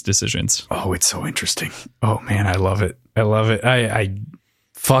changes, these decisions? Oh, it's so interesting. Oh man, I love it. I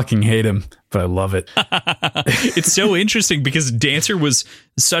fucking hate him, but I love it. It's so interesting because Dancer was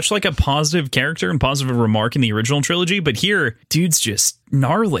such like a positive character and positive remark in the original trilogy, but here, dude's just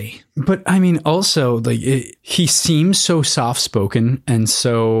gnarly. But I mean, also, like, he seems so soft-spoken and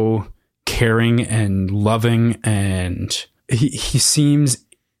so caring and loving, and he seems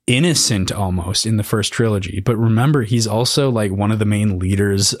innocent almost in the first trilogy. But remember, he's also like one of the main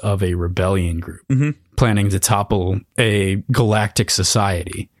leaders of a rebellion group planning to topple a galactic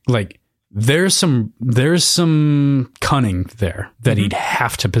society. Like, there's some cunning there that he'd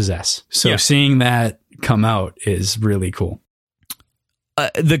have to possess. So seeing that come out is really cool.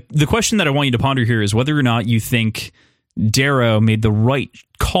 The question that I want you to ponder here is whether or not you think Darrow made the right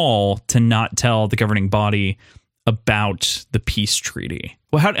call to not tell the governing body about the peace treaty.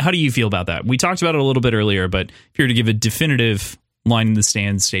 Well, how do you feel about that? We talked about it a little bit earlier, but if you were to give a definitive line in the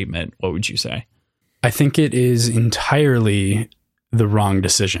stand statement, what would you say? I think it is entirely the wrong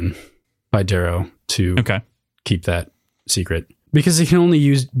decision by Darrow to keep that secret, because it can only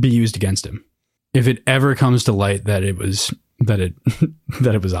be used against him. If it ever comes to light that it was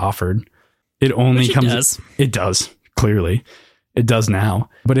offered, it only comes. It does, clearly. It does now.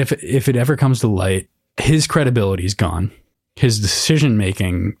 But if it ever comes to light, his credibility is gone. His decision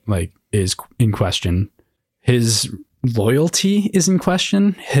making is in question. His loyalty is in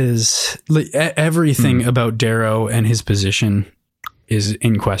question. His everything about Darrow and his position is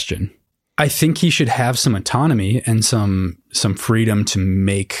in question. I think he should have some autonomy and some freedom to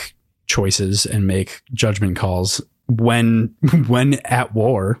make choices and make judgment calls when at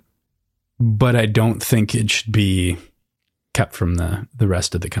war, but I don't think it should be kept from the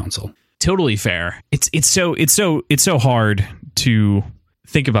rest of the council. Totally fair. It's so hard to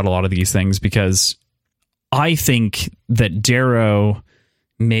think about a lot of these things, because I think that Darrow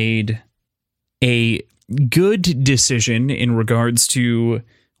made a good decision in regards to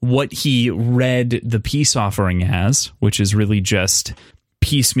what he read the peace offering as, which is really just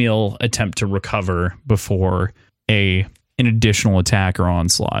piecemeal attempt to recover before an additional attack or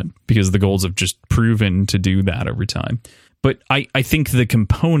onslaught, because the goals have just proven to do that over time. But I think the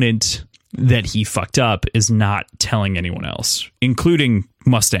component that he fucked up is not telling anyone else, including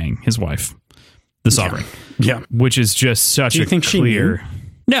Mustang, his wife, the Sovereign. Yeah. Which is just such a clear... She knew?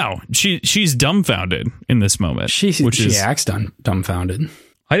 No, she's dumbfounded in this moment. She acts dumbfounded.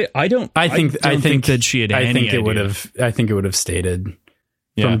 I think that she had any idea. I think it would have stated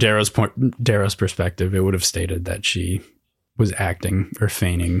from Darrow's perspective, it would have stated that she was acting or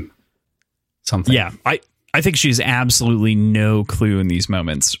feigning something. Yeah, I think she has absolutely no clue in these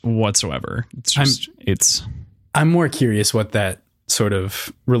moments whatsoever. I'm more curious what that sort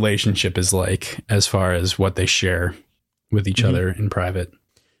of relationship is like as far as what they share with each other in private.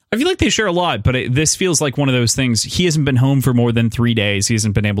 I feel like they share a lot, but this feels like one of those things. He hasn't been home for more than 3 days. He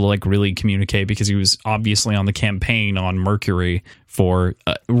hasn't been able to really communicate because he was obviously on the campaign on Mercury for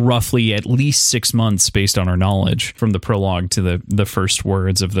roughly at least 6 months, based on our knowledge from the prologue to the first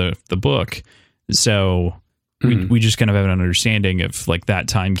words of the book. So we just kind of have an understanding of that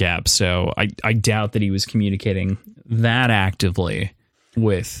time gap. So I doubt that he was communicating that actively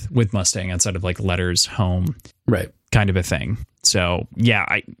with Mustang outside of letters home, right? Kind of a thing. So yeah,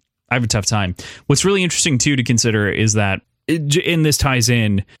 I have a tough time. What's really interesting too to consider is that, and this ties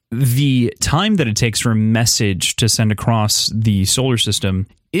in, the time that it takes for a message to send across the solar system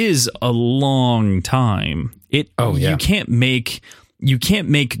is a long time. You can't make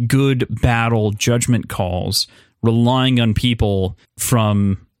good battle judgment calls relying on people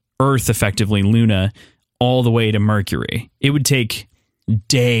from Earth, effectively Luna, all the way to Mercury. It would take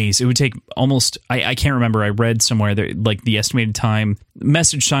days. It would take almost, I can't remember, I read somewhere that the estimated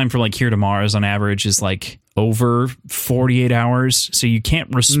message time for here to Mars on average is over 48 hours. So you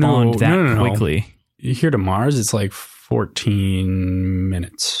can't respond quickly. Here to Mars, it's 14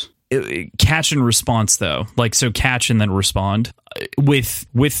 minutes. Catch and response though, so catch and then respond with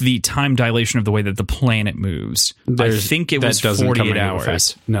the time dilation of the way that the planet moves. I think it was 48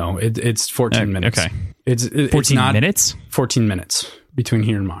 hours. No, it's 14 minutes. Okay. It's 14 minutes? 14 minutes between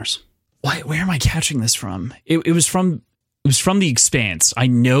here and Mars. Where am I catching this from? It was from The Expanse. I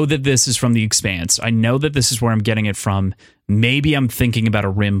know that this is from The Expanse. I know that this is where I'm getting it from. Maybe I'm thinking about a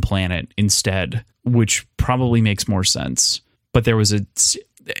rim planet instead, which probably makes more sense. But there was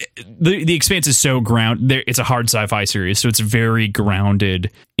The Expanse is so it's a hard sci-fi series, so it's very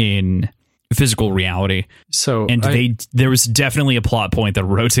grounded in physical reality. So And there was definitely a plot point that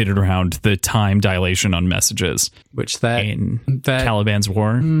rotated around the time dilation on messages which that in Caliban's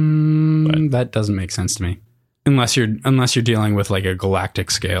war. that doesn't make sense to me. Unless you're dealing with like a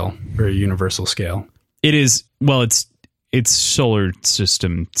galactic scale or a universal scale. It is, well, it's solar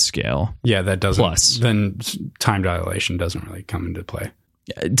system scale. Yeah, that doesn't. Plus. Then time dilation doesn't really come into play.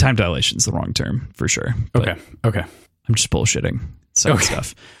 Time dilation is the wrong term for sure. Okay. I'm just bullshitting some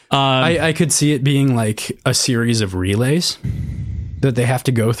stuff. I could see it being like a series of relays that they have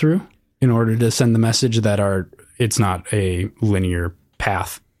to go through in order to send the message it's not a linear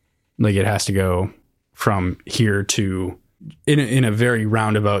path. Like it has to go from here to in a very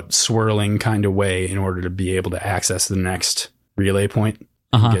roundabout swirling kind of way in order to be able to access the next relay point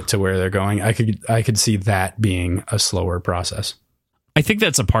and get to where they're going. I could see that being a slower process. I think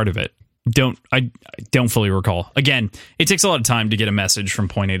that's a part of it. I don't fully recall. Again, it takes a lot of time to get a message from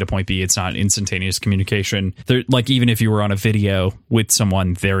point A to point B. It's not instantaneous communication. Like even if you were on a video with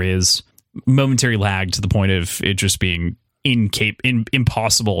someone, there is momentary lag to the point of it just being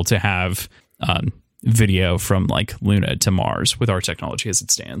impossible to have video from like Luna to Mars with our technology as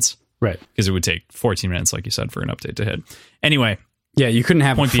it stands. Right. Because it would take 14 minutes, like you said, for an update to hit. Anyway. Yeah, you couldn't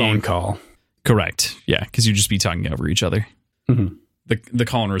have a phone call. Correct. Yeah, because you'd just be talking over each other. Mm-hmm. The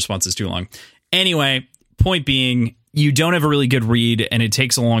call and response is too long. Anyway, point being, you don't have a really good read, and it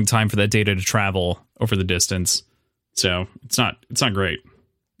takes a long time for that data to travel over the distance. So it's not great.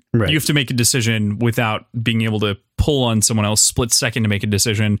 Right. You have to make a decision without being able to pull on someone else split second to make a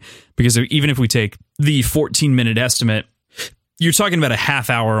decision. Because even if we take the 14-minute estimate, you're talking about a half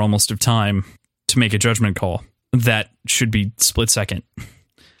hour almost of time to make a judgment call that should be split second,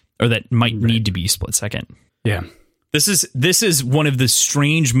 or that might need to be split second. Yeah. This is one of the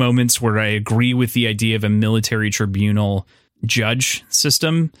strange moments where I agree with the idea of a military tribunal judge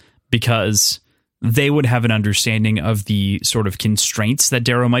system, because they would have an understanding of the sort of constraints that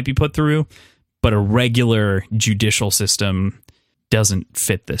Darrow might be put through, but a regular judicial system doesn't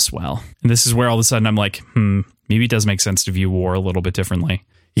fit this well. And this is where all of a sudden I'm like, maybe it does make sense to view war a little bit differently.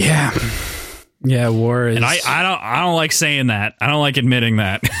 Yeah. Yeah, war is... And I don't like saying that. I don't like admitting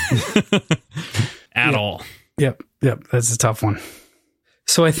that at all. Yep, that's a tough one.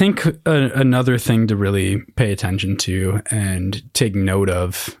 So I think another thing to really pay attention to and take note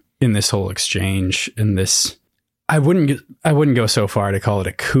of in this whole exchange, in this, I wouldn't go so far to call it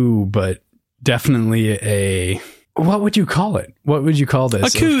a coup, but definitely what would you call it? What would you call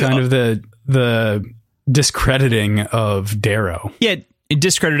this? A coup. Kind of the discrediting of Darrow. Yeah,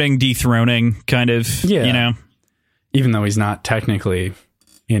 discrediting, dethroning, kind of. Yeah. You know, even though he's not technically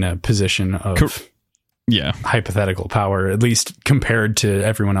in a position of hypothetical power, at least compared to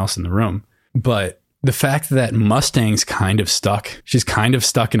everyone else in the room. But the fact that Mustang's kind of stuck, she's kind of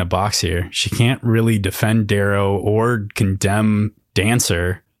stuck in a box here. She can't really defend Darrow or condemn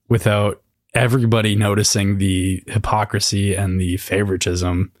Dancer without everybody noticing the hypocrisy and the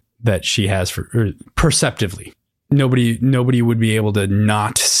favoritism that she has perceptively. Nobody would be able to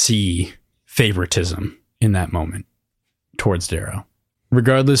not see favoritism in that moment towards Darrow.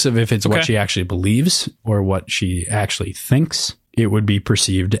 Regardless of if it's what she actually believes or what she actually thinks, it would be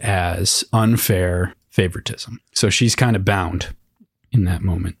perceived as unfair favoritism. So she's kind of bound in that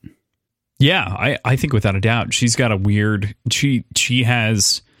moment. Yeah, I think without a doubt, she's got a weird, she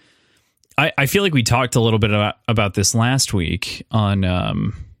has, I feel like we talked a little bit about this last week on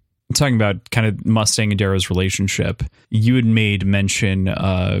talking about kind of Mustang and Darrow's relationship. You had made mention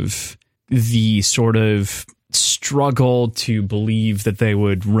of the sort of struggle to believe that they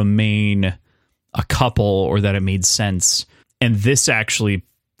would remain a couple or that it made sense. And this actually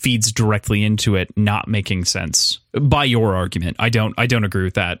feeds directly into it not making sense by your argument. I don't agree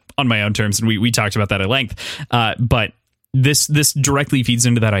with that on my own terms. And we talked about that at length. But this directly feeds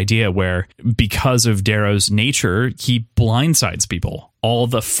into that idea where, because of Darrow's nature, he blindsides people all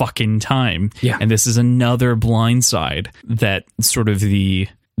the fucking time. Yeah. And this is another blindside that sort of the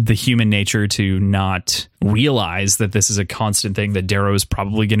human nature to not realize that this is a constant thing that Darrow is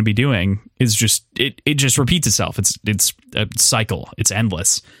probably going to be doing is just, it just repeats itself. It's a cycle. It's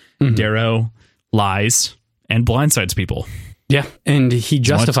endless. Mm-hmm. Darrow lies and blindsides people. Yeah. And he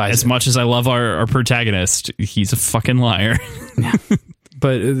justifies as much as I love our protagonist, he's a fucking liar. Yeah.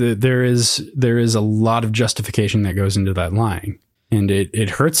 But there is a lot of justification that goes into that lying, and it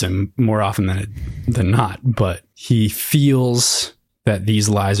hurts him more often than not, but he feels that these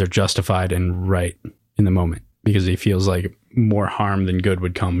lies are justified and right in the moment because he feels like more harm than good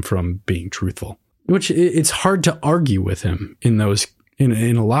would come from being truthful, which it's hard to argue with him in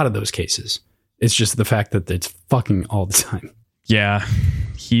a lot of those cases. It's just the fact that it's fucking all the time. Yeah,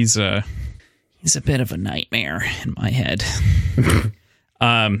 he's He's a bit of a nightmare in my head.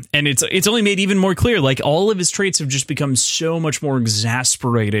 And it's only made even more clear. Like, all of his traits have just become so much more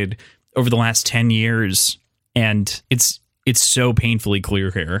exasperated over the last 10 years. And it's so painfully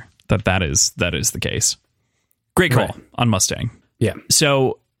clear here that is the case. Great call on Mustang. Yeah.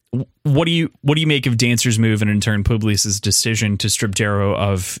 So what do you make of Dancer's move and in turn Publius's decision to strip Darrow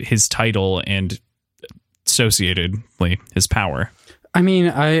of his title and associatedly his power? I mean,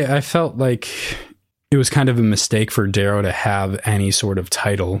 I felt like it was kind of a mistake for Darrow to have any sort of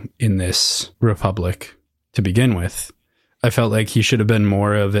title in this republic to begin with. I felt like he should have been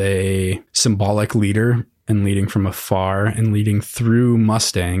more of a symbolic leader and leading from afar and leading through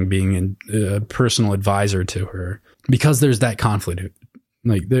Mustang, being a personal advisor to her, because there's that conflict.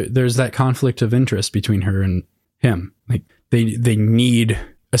 Like there's that conflict of interest between her and him. Like they need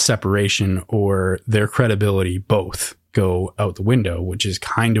a separation or their credibility both go out the window, which is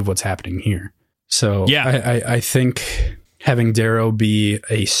kind of what's happening here. So yeah, I think having Darrow be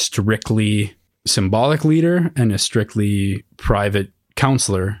a strictly symbolic leader and a strictly private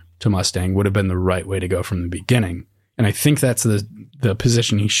counselor to Mustang would have been the right way to go from the beginning. And I think that's the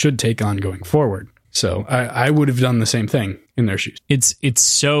position he should take on going forward. So I would have done the same thing in their shoes. It's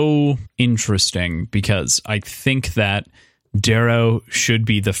so interesting because I think that Darrow should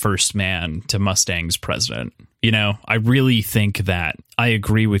be the first man to Mustang's president. You know, I really think that. I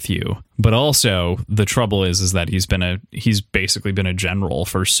agree with you. But also the trouble is that he's basically been a general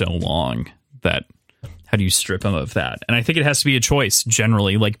for so long that how do you strip him of that? And I think it has to be a choice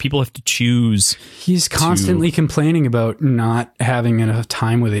generally. Like, people have to choose. He's constantly complaining about not having enough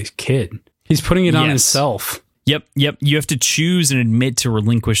time with his kid. He's putting it on himself. Yep. You have to choose and admit to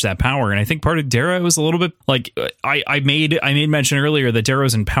relinquish that power. And I think part of Darrow is a little bit like I made mention earlier that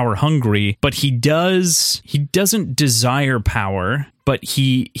Darrow's in power hungry, but he doesn't desire power, but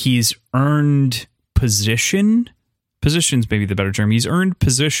he's earned position. Position's maybe the better term. He's earned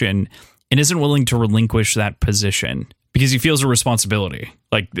position and isn't willing to relinquish that position because he feels a responsibility.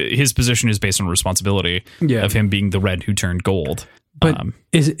 Like, his position is based on responsibility of him being the red who turned gold. But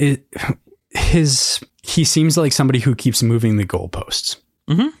he seems like somebody who keeps moving the goalposts.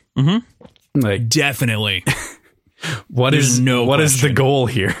 Mm-hmm. Mm-hmm. Like, definitely. What is the goal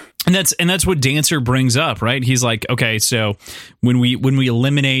here? And that's what Dancer brings up, right? He's like, okay, so when we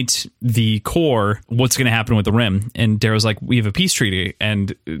eliminate the core, what's going to happen with the rim? And Darrow's like, we have a peace treaty.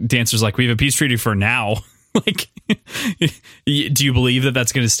 And Dancer's like, we have a peace treaty for now. Like, do you believe that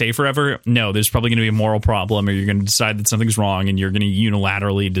that's going to stay forever? No, there's probably going to be a moral problem, or you're going to decide that something's wrong and you're going to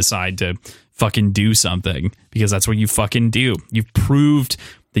unilaterally decide to fucking do something, because that's what you fucking do. You've proved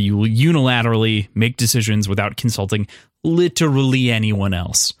that you will unilaterally make decisions without consulting literally anyone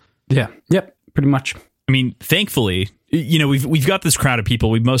else. Yeah. Yep. Pretty much. I mean, thankfully, you know, we've got this crowd of people.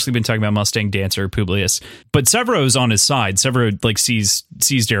 We've mostly been talking about Mustang, Dancer, Publius, but Severo's on his side. Severo like sees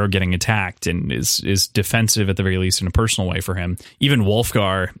Darrow getting attacked and is defensive at the very least in a personal way for him. Even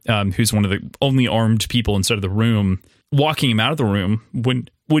Wolfgar, who's one of the only armed people inside of the room, walking him out of the room when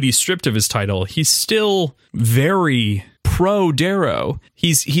he's stripped of his title, he's still very pro Darrow.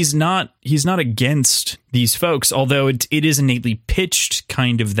 He's not against these folks, although it is innately pitched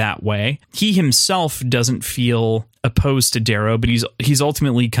kind of that way. He himself doesn't feel opposed to Darrow, but he's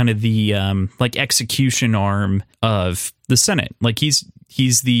ultimately kind of the like execution arm of the Senate. Like,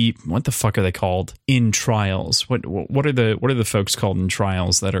 he's the, what the fuck are they called in trials? What are the folks called in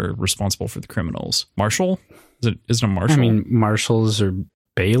trials that are responsible for the criminals? Marshal? Is it a marshal? I mean, marshals or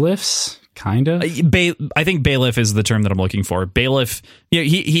bailiffs, kind of. I think bailiff is the term that I'm looking for. Bailiff, yeah,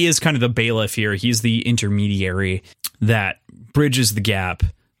 he is kind of the bailiff here. He's the intermediary that bridges the gap.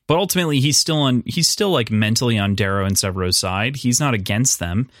 But ultimately, he's still like mentally on Darrow and Severo's side. He's not against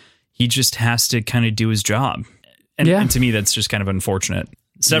them. He just has to kind of do his job. And to me, that's just kind of unfortunate.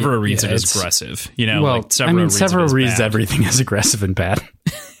 Severo reads it as aggressive, you know. Well, like Severo reads everything as aggressive and bad.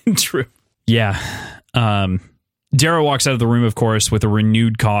 True. Yeah. Darrow walks out of the room, of course, with a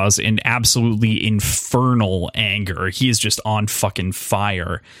renewed cause and absolutely infernal anger. He is just on fucking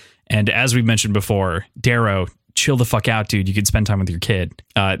fire. And as we mentioned before, Darrow, chill the fuck out, dude. You could spend time with your kid.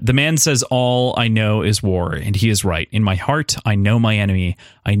 The man says, all I know is war, and he is right. In my heart, I know my enemy.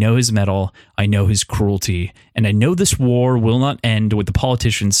 I know his mettle. I know his cruelty. And I know this war will not end with the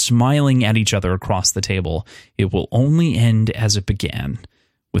politicians smiling at each other across the table. It will only end as it began,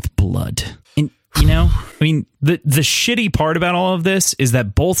 with blood. And, you know, I mean, the shitty part about all of this is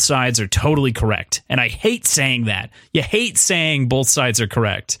that both sides are totally correct. And I hate saying that. You hate saying both sides are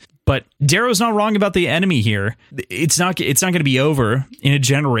correct. But Darrow's not wrong about the enemy here. It's not going to be over in a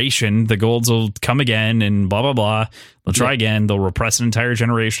generation. The Golds will come again and blah, blah, blah. They'll try again. They'll repress an entire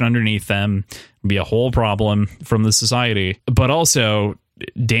generation underneath them. It'll be a whole problem from the society. But also,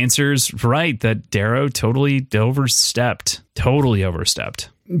 Dancer's right that Darrow totally overstepped.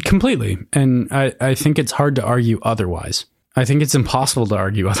 Completely. And I think it's hard to argue otherwise. I think it's impossible to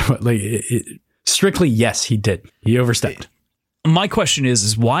argue otherwise. Strictly, yes, he did. He overstepped. My question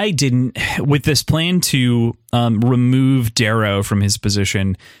is why didn't, with this plan to remove Darrow from his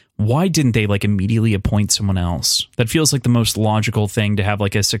position, why didn't they immediately appoint someone else? That feels like the most logical thing to have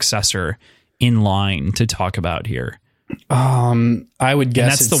a successor in line to talk about here. I would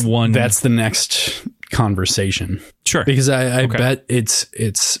guess that's the next conversation. Sure. Because I bet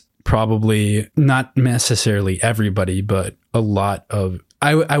it's probably not necessarily everybody, but a lot of,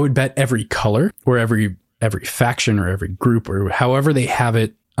 I would bet every color or every faction or every group or however they have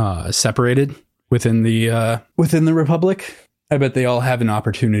it separated within the Republic. I bet they all have an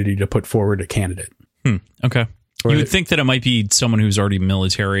opportunity to put forward a candidate. Okay. You would think that it might be someone who's already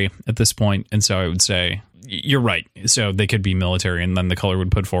military at this point, and so I would say you're right. So they could be military, and then the color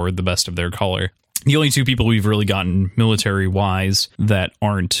would put forward the best of their color. The only two people we've really gotten military-wise that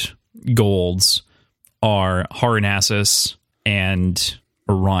aren't Golds are Harnassus and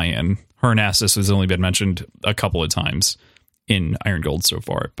Orion. Harnassus has only been mentioned a couple of times in Iron Gold so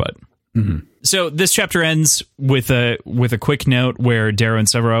far, but so this chapter ends with a quick note where Darrow and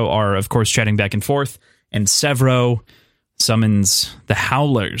Severo are, of course, chatting back and forth, and Severo summons the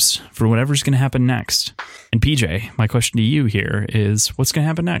Howlers for whatever's going to happen next. And PJ, my question to you here is, what's going to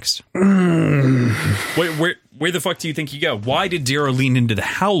happen next? Where the fuck do you think you go? Why did Darrow lean into the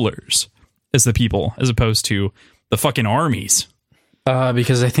Howlers as the people, as opposed to the fucking armies?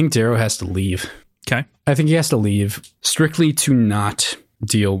 Because I think Darrow has to leave. Okay. I think he has to leave strictly to not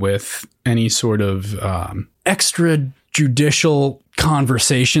deal with any sort of extrajudicial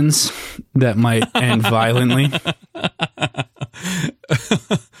conversations that might end violently.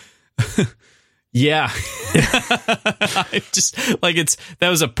 Yeah. That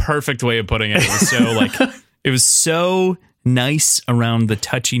was a perfect way of putting it. It was so nice around the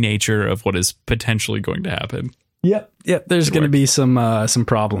touchy nature of what is potentially going to happen. Yep. There's going to be some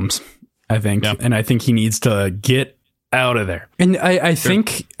problems, I think. Yep. And I think he needs to get out of there. And I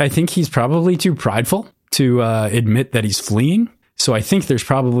think he's probably too prideful to admit that he's fleeing. So I think there's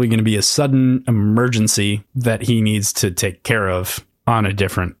probably going to be a sudden emergency that he needs to take care of on a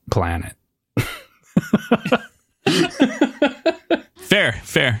different planet.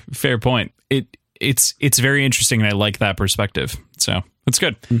 Fair point. It's very interesting, and I like that perspective. So that's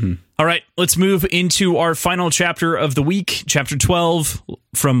good. Mm-hmm. All right, let's move into our final chapter of the week, chapter 12,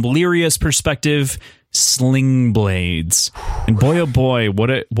 from Lyria's perspective, Sling Blades. And boy, oh boy, what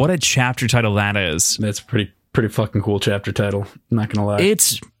a chapter title that is. That's pretty fucking cool chapter title. I'm not gonna lie.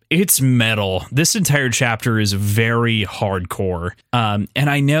 It's metal. This entire chapter is very hardcore. And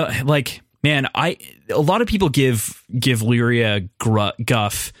I know, man, a lot of people give Lyria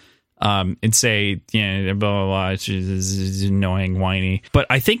guff. And say, blah, blah, blah, she's annoying, whiny. But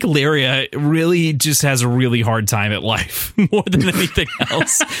I think Lyria really just has a really hard time at life more than anything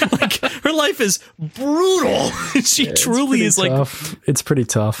else. Her life is brutal. She truly is tough. It's pretty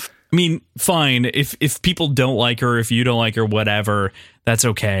tough. I mean, fine. If people don't like her, if you don't like her, whatever, that's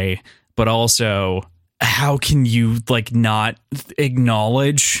okay. But also, how can you not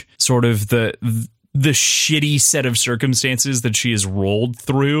acknowledge sort of the shitty set of circumstances that she has rolled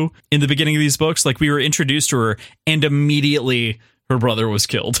through in the beginning of these books? We were introduced to her and immediately her brother was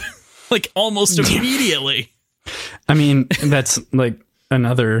killed. Almost immediately. I mean, that's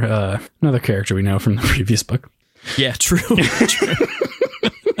another character we know from the previous book. Yeah, true.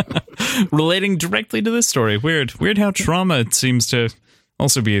 Relating directly to this story. Weird how trauma seems to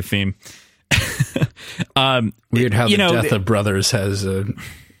also be a theme. Weird how the death of brothers has a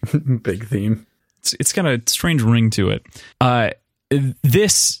big theme. It's got a strange ring to it.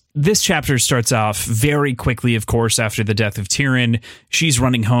 This chapter starts off very quickly, of course, after the death of Tyrion. She's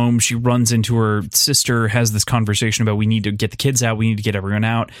running home. She runs into her sister, has this conversation about we need to get the kids out. We need to get everyone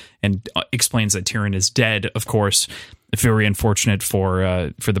out, and explains that Tyrion is dead, of course. Very unfortunate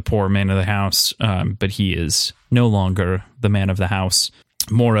for the poor man of the house, but he is no longer the man of the house.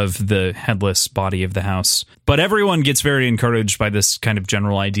 More of the headless body of the house. But everyone gets very encouraged by this kind of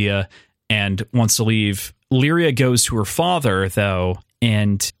general idea and wants to leave. Lyria goes to her father, though,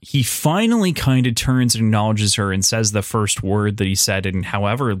 and he finally kind of turns and acknowledges her and says the first word that he said in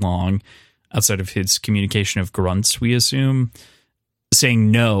however long, outside of his communication of grunts, we assume.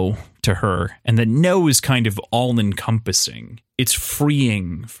 saying no to her, and that no is kind of all encompassing. It's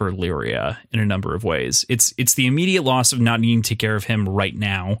freeing for Lyria in a number of ways. It's the immediate loss of not needing to take care of him right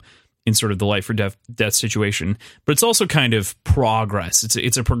now in sort of the life or death situation, but it's also kind of progress.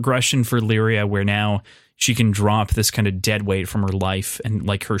 It's a progression for Lyria where now she can drop this kind of dead weight from her life, and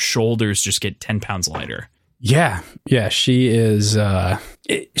like her shoulders just get 10 pounds lighter. Yeah, she is.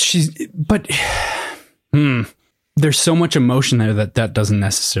 There's so much emotion there that doesn't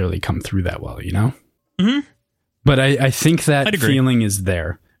necessarily come through that well, you know? Mm-hmm. But I think that feeling is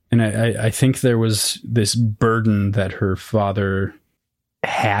there. And I think there was this burden that her father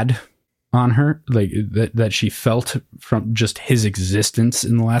had on her, like that she felt from just his existence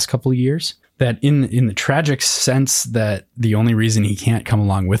in the last couple of years. That in the tragic sense that the only reason he can't come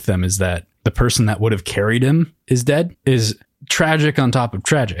along with them is that the person that would have carried him is dead, is tragic on top of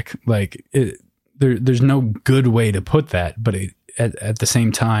tragic. Like, there's no good way to put that, but at the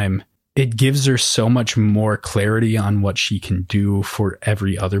same time, it gives her so much more clarity on what she can do for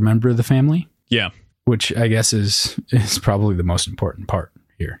every other member of the family. Yeah. Which I guess is probably the most important part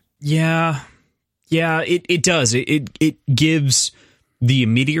here. Yeah. Yeah, it does. It gives the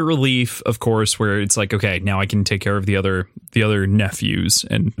immediate relief, of course, where it's like, okay, now I can take care of the other nephews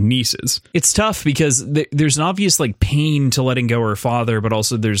and nieces. It's tough because there's an obvious like pain to letting go of her father, but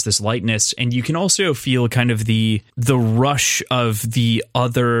also there's this lightness, and you can also feel kind of the rush of the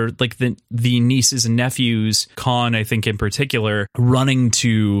other, like the nieces and nephews, Khan, I think in particular, running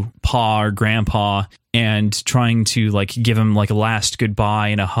to Pa or Grandpa and trying to like give him like a last goodbye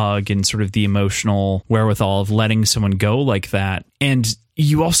and a hug, and sort of the emotional wherewithal of letting someone go like that. And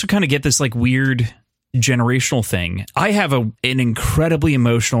you also kind of get this like weird generational thing. I have an incredibly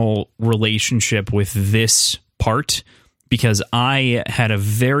emotional relationship with this part because I had a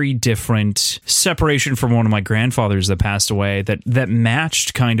very different separation from one of my grandfathers that passed away that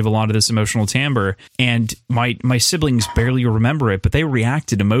matched kind of a lot of this emotional timbre. And my siblings barely remember it, but they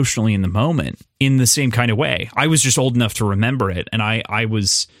reacted emotionally in the moment in the same kind of way. I was just old enough to remember it, and I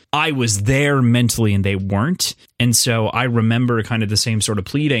was there mentally and they weren't. And so I remember kind of the same sort of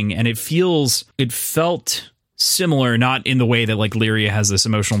pleading, and it felt similar, not in the way that like Lyria has this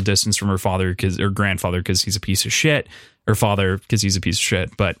emotional distance from her father or grandfather because he's a piece of shit, or father because he's a piece of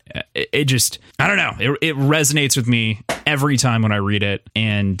shit, but it just, I don't know, it resonates with me every time when I read it,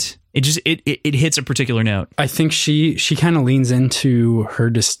 and it hits a particular note. I think she kind of leans into her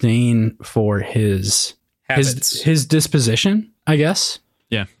disdain for his disposition, I guess.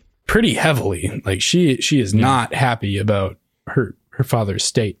 Yeah, pretty heavily. Like she is not happy about her father's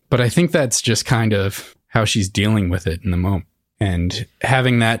state, but I think that's just kind of how she's dealing with it in the moment, and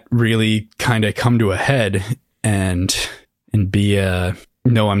having that really kind of come to a head and be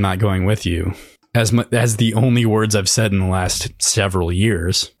no, I'm not going with you, as the only words I've said in the last several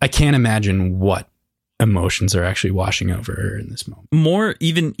years. I can't imagine what emotions are actually washing over her in this moment.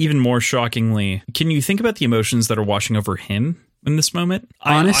 Even more shockingly, can you think about the emotions that are washing over him in this moment?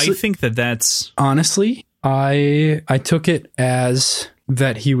 Honestly, I think that's honestly, I took it as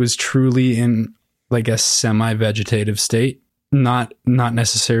that he was truly in like a semi-vegetative state, not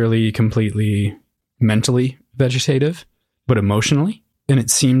necessarily completely mentally vegetative, but emotionally. And it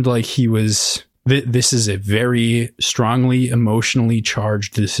seemed like he was, this is a very strongly emotionally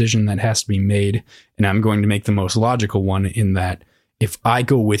charged decision that has to be made. And I'm going to make the most logical one, in that if I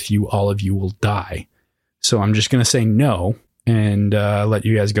go with you, all of you will die. So I'm just going to say no and let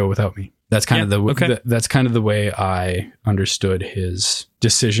you guys go without me. That's kind of that's kind of the way I understood his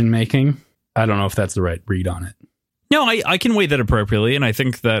decision making. I don't know if that's the right read on it. No, I can weigh that appropriately, and I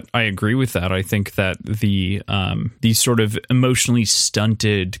think that I agree with that. I think that the sort of emotionally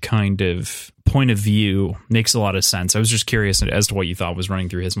stunted kind of point of view makes a lot of sense. I was just curious as to what you thought was running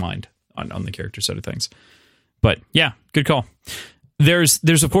through his mind on the character side of things. But yeah, good call. There's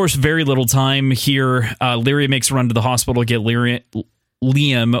of course very little time here. Lyria makes a run to the hospital to get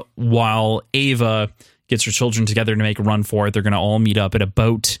Liam, while Ava gets her children together to make a run for it. They're going to all meet up at a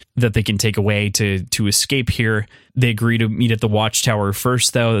boat that they can take away to escape here. They agree to meet at the Watchtower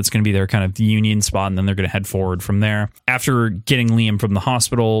first, though. That's going to be their kind of union spot, and then they're going to head forward from there. After getting Liam from the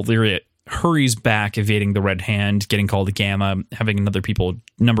hospital, Lyria hurries back, evading the Red Hand, getting called to Gamma, having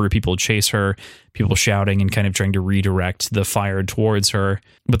number of people chase her, people shouting and kind of trying to redirect the fire towards her.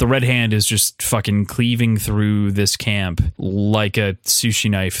 But the Red Hand is just fucking cleaving through this camp like a sushi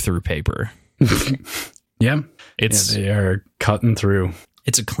knife through paper. Yeah, they are cutting through.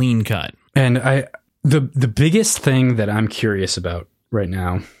 It's a clean cut. And the biggest thing that I'm curious about right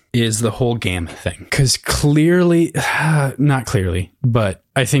now is the whole Gamma thing. Because clearly, not clearly, but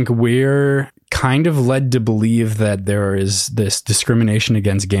I think we're kind of led to believe that there is this discrimination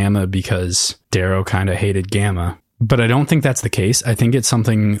against Gamma because Darrow kind of hated Gamma. But I don't think that's the case. I think it's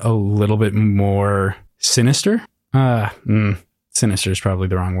something a little bit more sinister. Sinister is probably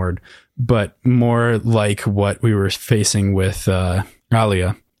the wrong word, but more like what we were facing with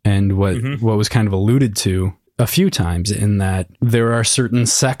Alia, and what was kind of alluded to a few times, in that there are certain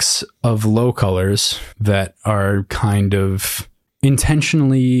sects of low colors that are kind of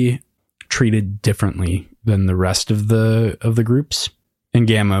intentionally treated differently than the rest of the groups. And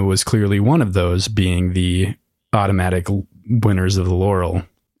Gamma was clearly one of those, being the automatic winners of the laurel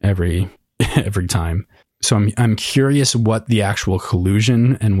every time. So I'm curious what the actual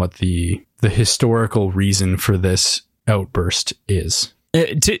collusion and what the historical reason for this outburst is.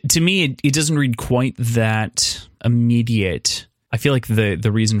 To me, it doesn't read quite that immediate. I feel like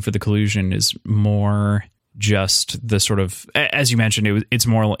the reason for the collusion is more just the sort of, as you mentioned, it's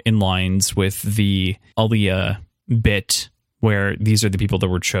more in lines with the Alia bit, where these are the people that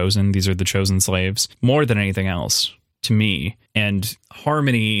were chosen. These are the chosen slaves, more than anything else, to me. And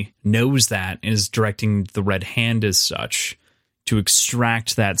Harmony knows that and is directing the Red Hand as such to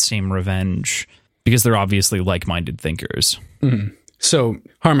extract that same revenge, because they're obviously like-minded thinkers. Mm-hmm. So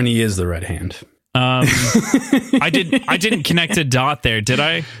Harmony is the Red Hand. I didn't connect a dot there, did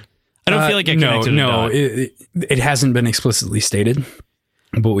I? I don't feel like I connected a dot. It hasn't been explicitly stated,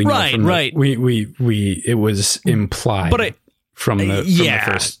 but we know it was implied from the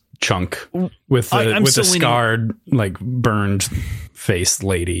first chunk with the scarred, like burned faced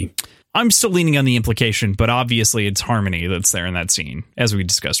lady. I'm still leaning on the implication, but obviously it's Harmony that's there in that scene, as we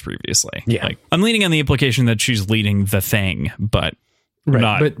discussed previously. Yeah, I'm leaning on the implication that she's leading the thing, but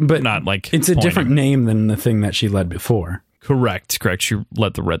not like it's a different name than the thing that she led before. Correct. She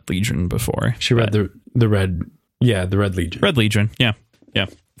led the Red Legion before. She led the Red Legion. Red Legion. Yeah.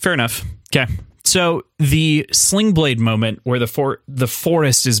 Fair enough. Okay. So the sling blade moment where the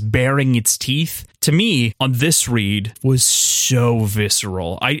forest is baring its teeth, to me, on this read, was so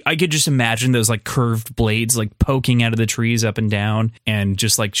visceral. I could just imagine those like curved blades like poking out of the trees up and down and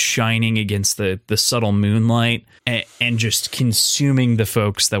just like shining against the subtle moonlight and just consuming the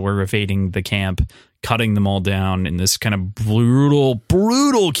folks that were evading the camp, cutting them all down in this kind of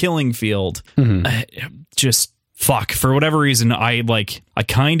brutal killing field. Just fuck, for whatever reason, I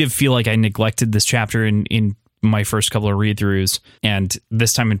kind of feel like I neglected this chapter in my first couple of read-throughs, and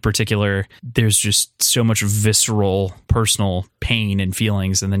this time in particular, there's just so much visceral personal pain and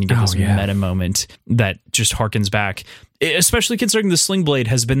feelings, and then you get this meta moment that just harkens back, especially considering the sling blade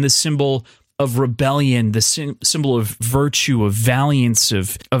has been this symbol of rebellion, the symbol of virtue, of valiance,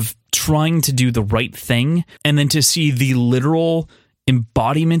 of trying to do the right thing, and then to see the literal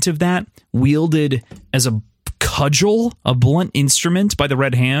embodiment of that wielded as a cudgel, a blunt instrument by the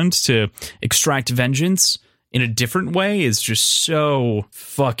Red Hand to extract vengeance in a different way is just so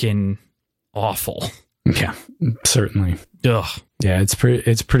fucking awful. Yeah, certainly. Ugh. Yeah, it's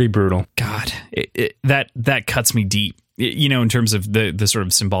pretty brutal. God, that cuts me deep. In terms of the sort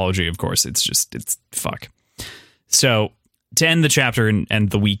of symbology, of course, it's fuck. So to end the chapter and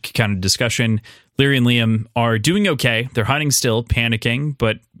the week kind of discussion, Lyria and Liam are doing okay. They're hiding still, panicking,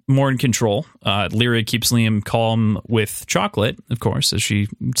 but more in control. Lyria keeps Liam calm with chocolate, of course, as she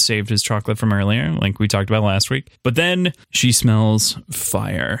saved his chocolate from earlier, like we talked about last week. But then she smells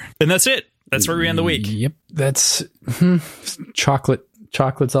fire. And that's it. That's where we end the week. Yep. That's chocolate.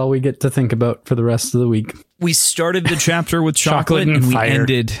 Chocolate's all we get to think about for the rest of the week. We started the chapter with chocolate and we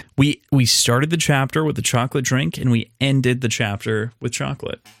ended. We started the chapter with the chocolate drink and we ended the chapter with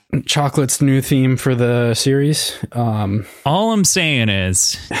chocolate. Chocolate's new theme for the series. All I'm saying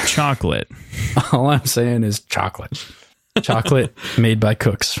is chocolate. All I'm saying is chocolate. Chocolate made by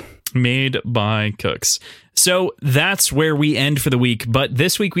cooks. Made by cooks. So that's where we end for the week. But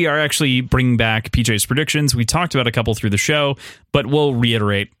this week we are actually bringing back PJ's predictions. We talked about a couple through the show, but we'll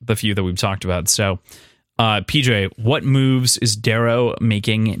reiterate the few that we've talked about. So, PJ, what moves is Darrow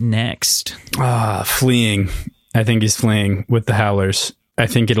making next? Fleeing. I think he's fleeing with the Howlers. I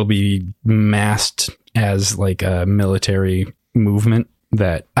think it'll be masked as like a military movement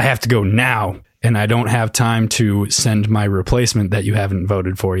that I have to go now. And I don't have time to send my replacement that you haven't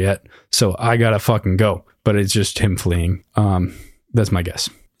voted for yet. So I gotta fucking go. But it's just him fleeing. That's my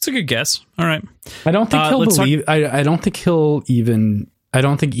guess. It's a good guess. All right. I don't think he'll believe. I don't think he'll even. I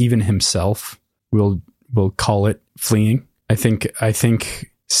don't think even himself will call it fleeing. I think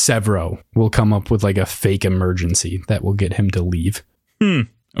Severo will come up with like a fake emergency that will get him to leave.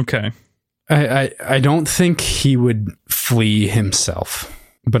 Okay. I don't think he would flee himself,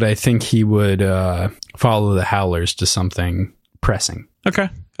 but I think he would follow the Howlers to something pressing. Okay.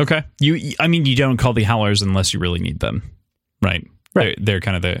 Okay. I mean, you don't call the Howlers unless you really need them, right? Right. They're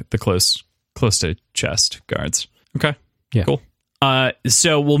kind of the close to chest guards. Okay. Yeah. Cool.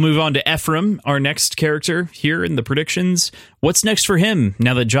 So we'll move on to Ephraim, our next character here in the predictions. What's next for him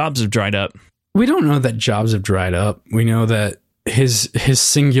now that jobs have dried up? We don't know that jobs have dried up. We know that his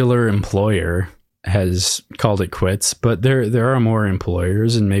singular employer has called it quits, but there are more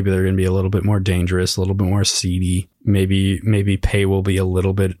employers, and maybe they're going to be a little bit more dangerous, a little bit more seedy. Maybe pay will be a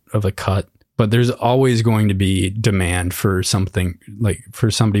little bit of a cut, but there's always going to be demand for something, like for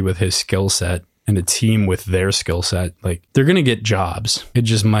somebody with his skill set and a team with their skill set. Like, they're going to get jobs. It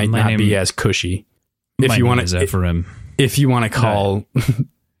just might not be as cushy. If you want to call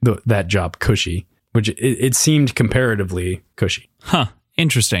that job cushy, which it seemed comparatively cushy. Huh.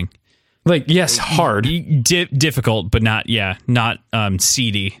 Interesting. Like, yes, hard. Difficult, but not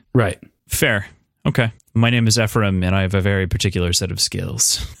seedy. Right. Fair. Okay. My name is Ephraim, and I have a very particular set of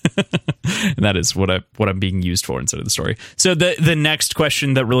skills. And that is what I'm being used for instead of the story. So the next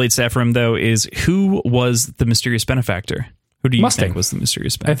question that relates to Ephraim, though, is who was the mysterious benefactor? Who do you think was the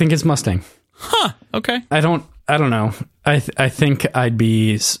mysterious benefactor? I think it's Mustang. Huh. Okay. I don't know. I think I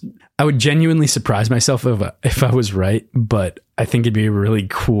would genuinely surprise myself if I was right, but I think it'd be a really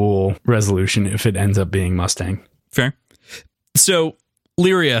cool resolution if it ends up being Mustang. Fair. So,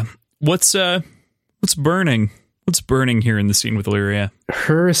 Lyria, what's burning? What's burning here in the scene with Lyria?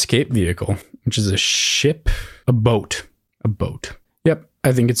 Her escape vehicle, which is a boat. Yep,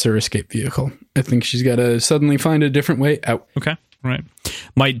 I think it's her escape vehicle. I think she's got to suddenly find a different way out. Okay. Right.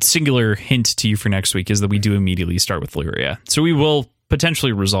 My singular hint to you for next week is that we do immediately start with Lyria. So we will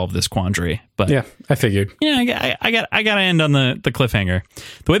potentially resolve this quandary. But yeah, I figured. Yeah, I got to end on the cliffhanger.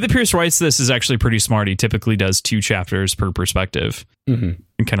 The way that Pierce writes this is actually pretty smart. He typically does 2 chapters per perspective, and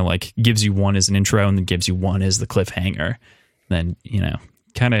kind of like gives you one as an intro and then gives you one as the cliffhanger. Then he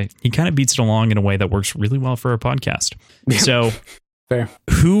kind of beats it along in a way that works really well for our podcast. So. Fair.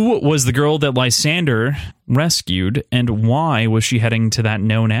 Who was the girl that Lysander rescued, and why was she heading to that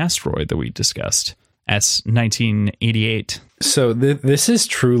known asteroid that we discussed? S1988. So this is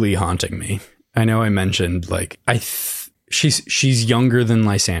truly haunting me. I know I mentioned she's younger than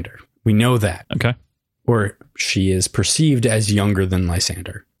Lysander. We know that. Okay. Or she is perceived as younger than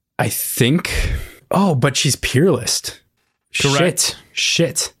Lysander. I think. Oh, but she's peerless. Correct.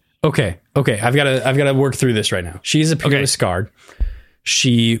 Shit. Okay. I've got to work through this right now. She's a peerless guard.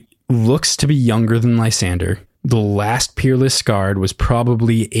 She looks to be younger than Lysander. The last peerless guard was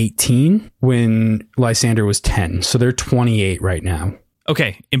probably 18 when Lysander was 10. So they're 28 right now.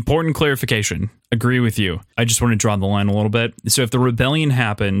 Okay, important clarification. Agree with you. I just want to draw the line a little bit. So if the rebellion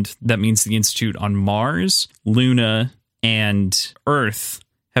happened, that means the Institute on Mars, Luna, and Earth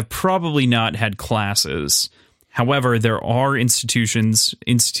have probably not had classes. However, there are institutes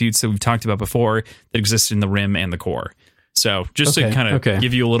that we've talked about before that exist in the Rim and the Core. So just to kind of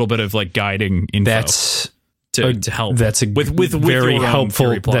give you a little bit of like guiding info to help. That's with very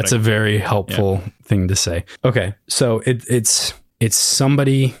helpful. That's a very helpful thing to say. Okay, so it's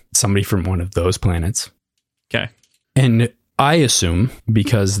somebody from one of those planets. Okay, and I assume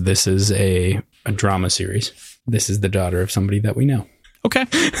because this is a drama series, this is the daughter of somebody that we know. Okay.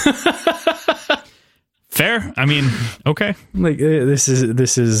 Fair. I mean, okay. Like this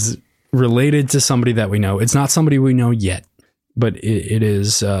is related to somebody that we know. It's not somebody we know yet, but it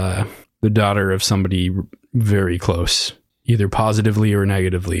is the daughter of somebody very close, either positively or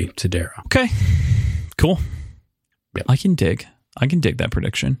negatively to Dara. Okay, cool. Yep. I can dig that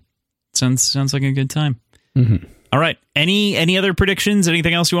prediction. Sounds like a good time. Mm-hmm. All right. Any other predictions?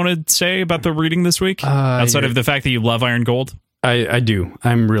 Anything else you want to say about the reading this week outside of the fact that you love Iron Gold? I do.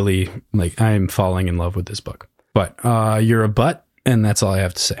 I'm really I'm falling in love with this book. But you're a butt, and that's all I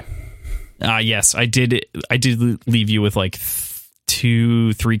have to say. Yes, I did leave you with 2-3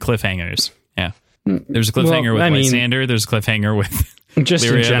 cliffhangers. Yeah. There's a cliffhanger with Lysander. There's a cliffhanger with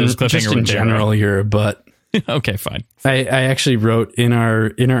Lyria. In general, you're a butt. Okay, fine. I actually wrote in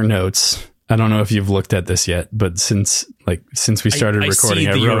our notes. I don't know if you've looked at this yet, but since we started recording,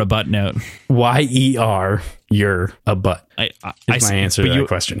 I wrote you're a butt note. YER, you're a butt. I my answer to that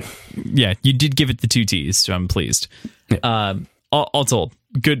question. Yeah, you did give it the 2 T's, so I'm pleased. Yeah. All told,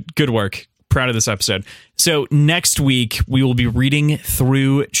 good work. Proud of this episode. So next week we will be reading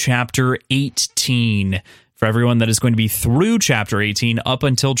through chapter 18. For everyone that is going to be through chapter 18 up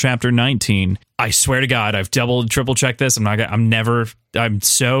until chapter 19, I swear to God, I've triple checked this. I'm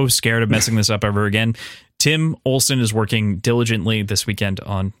so scared of messing this up ever again. Tim Olson is working diligently this weekend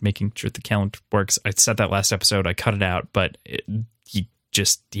on making sure the calendar works. I said that last episode. I cut it out, but he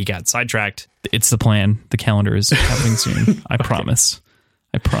got sidetracked. It's the plan. The calendar is happening soon. I promise.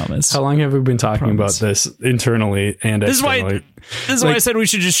 I promise. How long have we been talking about this internally and externally? This is why I said we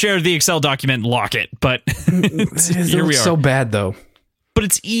should just share the Excel document and lock it. But here we are. So bad though. But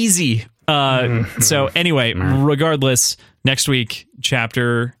it's easy. So anyway, regardless, next week,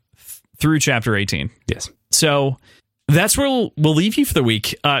 chapter 18. Yes. So that's where we'll leave you for the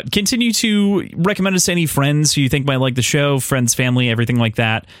week. Continue to recommend us to any friends who you think might like the show, friends, family, everything like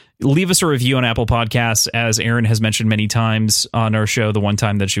that. Leave us a review on Apple Podcasts, as Erin has mentioned many times on our show, the one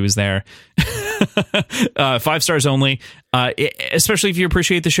time that she was there. 5 stars only. Especially if you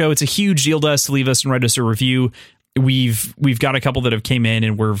appreciate the show. It's a huge deal to us to leave us and write us a review. We've got a couple that have came in,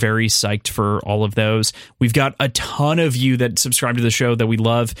 and we're very psyched for all of those. We've got a ton of you that subscribe to the show that we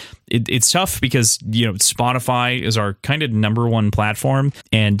love. It's tough because, Spotify is our kind of number one platform,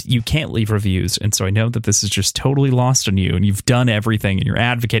 and you can't leave reviews. And so I know that this is just totally lost on you, and you've done everything, and you're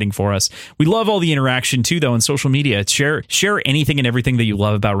advocating for us. We love all the interaction too, though, on social media. Share anything and everything that you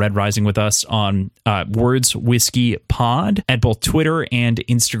love about Red Rising with us on Words Whiskey Pod at both Twitter and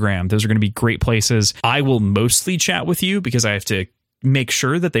Instagram. Those are going to be great places. I will mostly chat with you because I have to make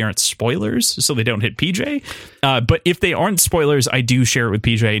sure that they aren't spoilers so they don't hit PJ. But if they aren't spoilers, I do share it with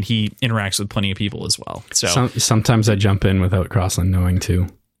PJ, and he interacts with plenty of people as well. So sometimes I jump in without Crossland knowing too.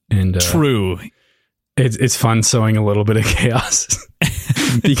 And true. It's fun sowing a little bit of chaos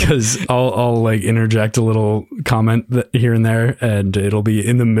because I'll like interject a little comment here and there, and it'll be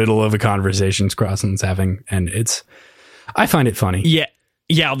in the middle of a conversation Crossland's having, and I find it funny.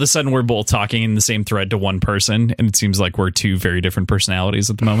 Yeah, all of a sudden we're both talking in the same thread to one person, and it seems like we're two very different personalities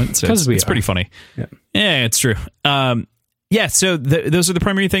at the moment. So it's pretty funny. Yeah, it's true. So those are the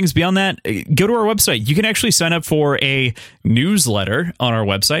primary things. Beyond that, go to our website. You can actually sign up for a newsletter on our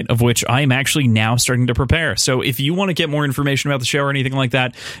website, of which I am actually now starting to prepare. So if you want to get more information about the show or anything like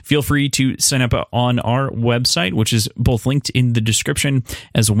that, feel free to sign up on our website, which is both linked in the description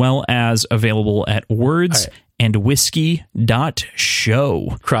as well as available at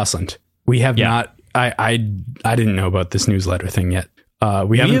wordsandwhiskey.show. Crossland, we have not. I didn't know about this newsletter thing yet.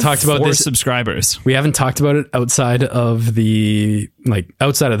 We haven't talked about this. Subscribers. We haven't talked about it outside of the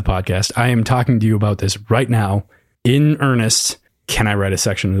podcast. I am talking to you about this right now in earnest. Can I write a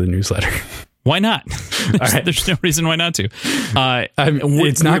section of the newsletter? Why not? There's no reason why not to.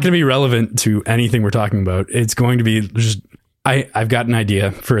 It's not going to be relevant to anything we're talking about. It's going to be just, I've got an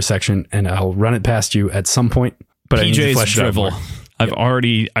idea for a section, and I'll run it past you at some point. But PJ's I need to flesh drivel. it out more. I've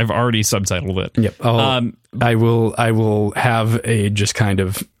already subtitled it. Yep. I will have a just kind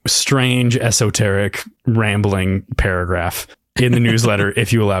of strange, esoteric, rambling paragraph in the newsletter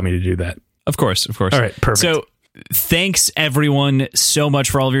if you allow me to do that. Of course. All right. Perfect. So thanks everyone so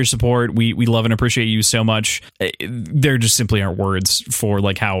much for all of your support. We love and appreciate you so much. There just simply aren't words for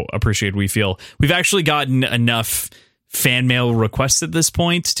like how appreciated we feel. We've actually gotten enough fan mail requests at this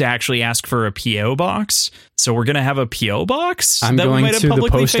point to actually ask for a PO box. So we're going to have a PO box. I'm going to the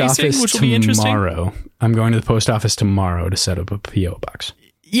post office tomorrow. I'm going to the post office tomorrow to set up a PO box.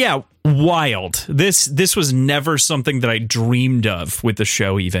 Yeah, wild. This was never something that I dreamed of with the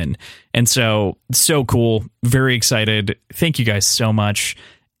show even. And so cool. Very excited. Thank you guys so much.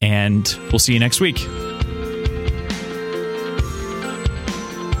 And we'll see you next week.